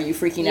care? Why are you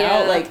freaking Yeah.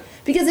 out? Like,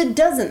 because it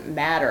doesn't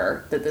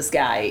matter that this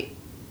guy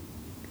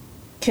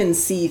can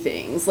see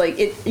things. Like,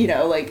 it, you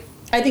know, like,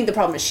 I think the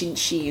problem is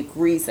she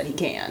agrees that he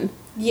can.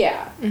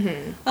 Yeah.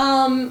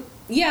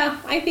 Yeah,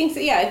 I think so.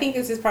 Yeah, I think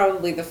this is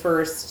probably the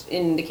first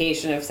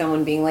indication of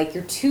someone being like,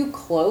 you're too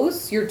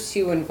close, you're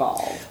too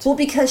involved. Well,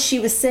 because she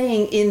was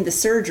saying in the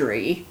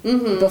surgery,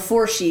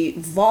 before she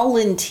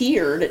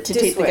volunteered to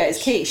take the guy's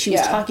switch. case, she was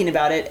Yeah. talking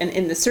about it, and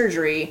in the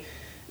surgery,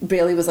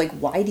 Bailey was like,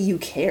 why do you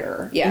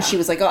care? Yeah. And she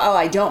was like, oh,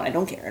 I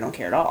don't care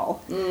at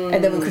all.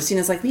 And then when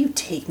Christina's like, will you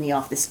take me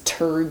off this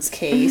turd's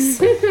case?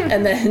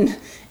 And then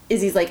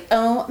Izzy's like,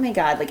 oh my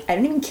god, like, I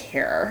don't even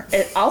care.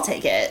 I'll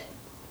take it.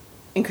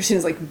 And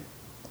Christina's like,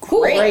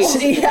 Cool. great.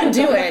 Yeah,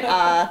 do it.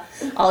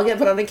 I'll get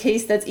put on a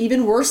case that's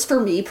even worse for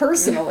me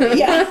personally.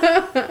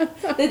 Yeah.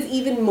 That's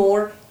even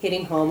more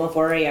hitting home at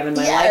 4 a.m. in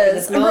my life in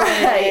this moment.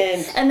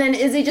 right. And then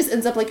Izzy just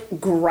ends up like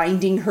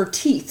grinding her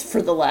teeth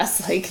for the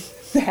last like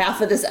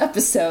half of this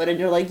episode, and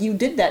you're like, you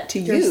did that to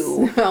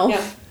you. Well,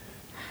 Yeah.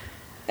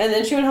 And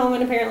then she went home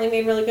and apparently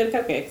made really good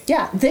cupcakes.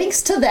 Yeah,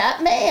 thanks to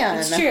that man.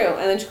 It's true.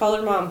 And then she called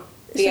her mom.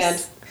 The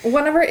end.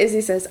 whenever Izzy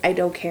says, I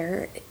don't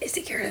care,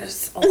 Izzy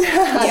cares. a lot.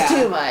 Yeah.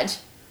 Too much.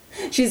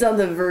 She's on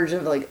the verge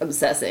of like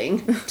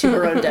obsessing to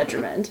her own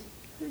detriment.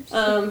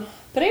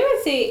 But I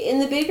would say, in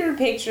the bigger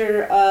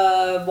picture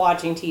of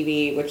watching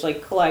TV, which,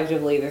 like,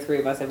 collectively the three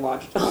of us have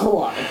watched a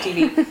lot of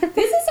TV,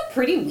 this is a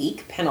pretty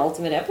weak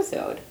penultimate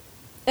episode.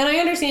 And I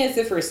understand it's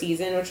the first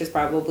season, which is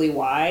probably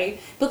why.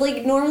 But,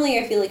 like, normally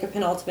I feel like a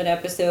penultimate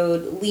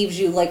episode leaves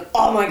you like,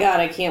 oh my god,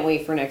 I can't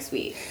wait for next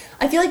week.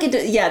 I feel like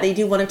they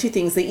do one of two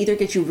things. They either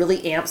get you really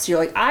amped, so you're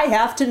like, I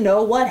have to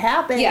know what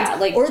happened. Yeah,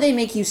 like- or they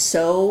make you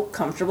so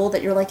comfortable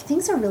that you're like,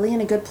 things are really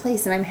in a good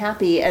place and I'm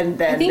happy, and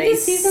then I think they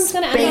this season's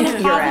going to end on a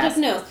spank your ass.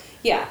 positive note.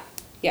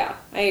 Yeah,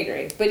 I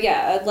agree. But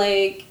yeah,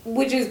 like,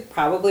 which is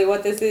probably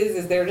what this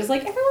is they're just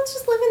like, everyone's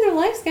just living their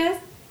lives, guys.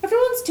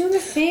 Everyone's doing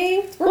their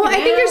thing. It's Well, working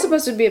I think you're out.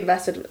 supposed to be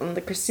invested in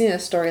the Christina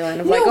storyline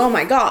of No, like, oh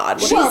my god,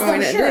 what She's are you going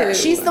the, to do?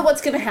 She's the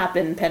what's going to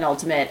happen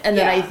penultimate. And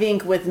then Yeah. I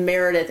think with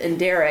Meredith and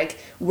Derek,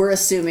 we're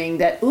assuming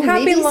that, ooh,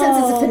 Happy maybe since it's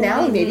a love.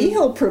 finale, maybe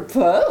he'll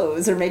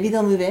propose, or maybe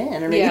they'll move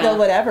in, or maybe Yeah. they'll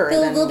whatever. and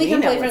They'll then we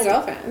become know boyfriend what's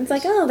and girlfriend. It's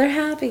like, oh, they're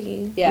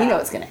happy. Yeah. We know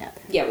what's going to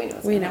happen. Yeah, we know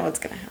what's We gonna know happen. what's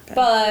going to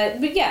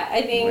happen. But yeah,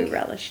 I We think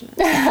relish in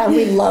it.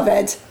 We love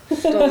it.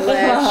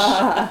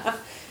 Delish.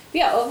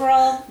 yeah,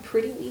 overall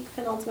pretty weak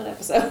penultimate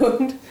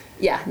episode.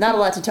 Yeah, not a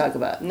lot to talk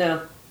about.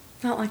 No.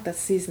 Not like the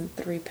season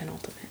 3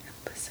 penultimate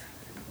episode.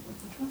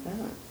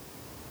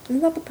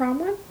 Isn't that the prom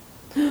one?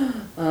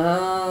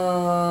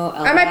 Oh,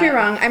 I might be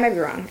wrong. I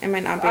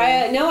might not be.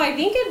 No, I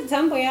think at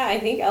some point, yeah, I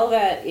think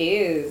Elvet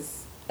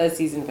is a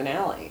season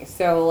finale.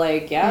 So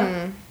like,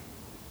 yeah,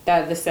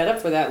 that the setup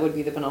for that would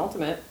be the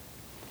penultimate.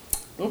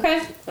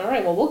 Okay, all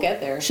right. Well, we'll get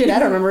there. Shit, I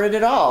don't remember it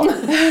at all.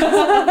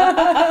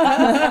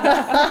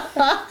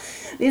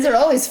 These are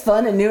always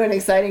fun and new and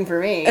exciting for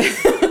me.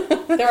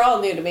 They're all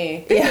new to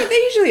me. They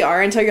usually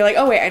are until you're like,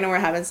 oh wait, I know where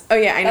it happens. Oh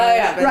yeah, I know Oh, where it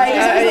yeah. happens. Right?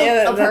 Yeah, A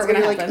that's part where gonna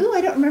you're like, happen. ooh,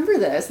 I don't remember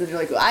this. And you're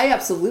like, I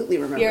absolutely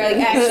remember You're like,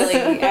 this.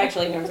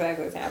 actually know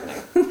exactly what's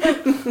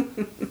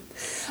happening.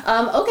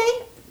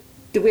 Okay.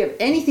 Do we have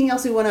anything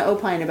else we want to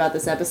opine about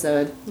this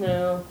episode?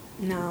 No.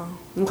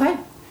 Okay.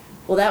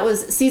 Well, that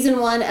was Season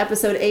 1,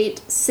 Episode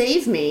 8,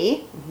 Save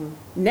Me.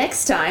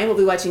 Next time, we'll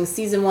be watching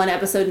Season 1,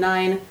 Episode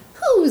 9,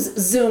 Who's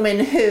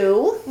Zoomin'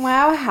 Who?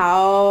 Wow,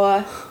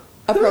 how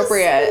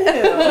appropriate.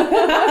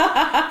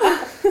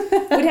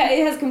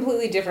 It has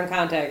completely different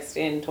context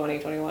in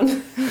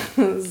 2021.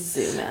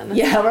 Zoom in.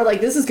 Yeah, we're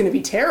like, this is going to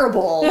be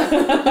terrible. I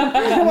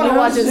don't want to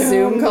watch a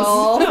Zoom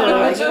call for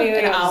like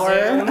an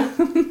hour.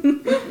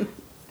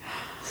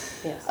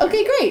 Yes.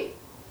 Okay, great.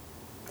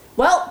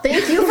 Well,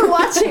 thank you for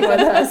watching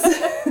with us.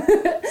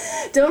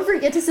 Don't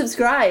forget to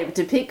subscribe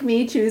to Pick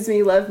Me, Choose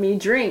Me, Love Me,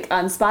 Drink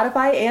on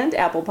Spotify and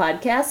Apple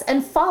Podcasts,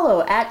 and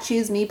follow at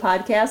Choose Me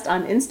Podcast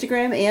on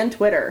Instagram and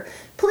Twitter.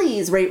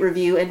 Please rate,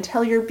 review, and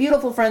tell your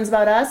beautiful friends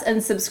about us,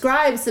 and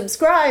subscribe. Please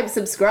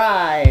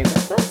subscribe.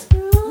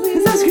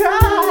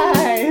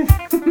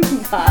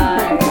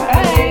 Bye.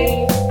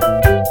 Bye.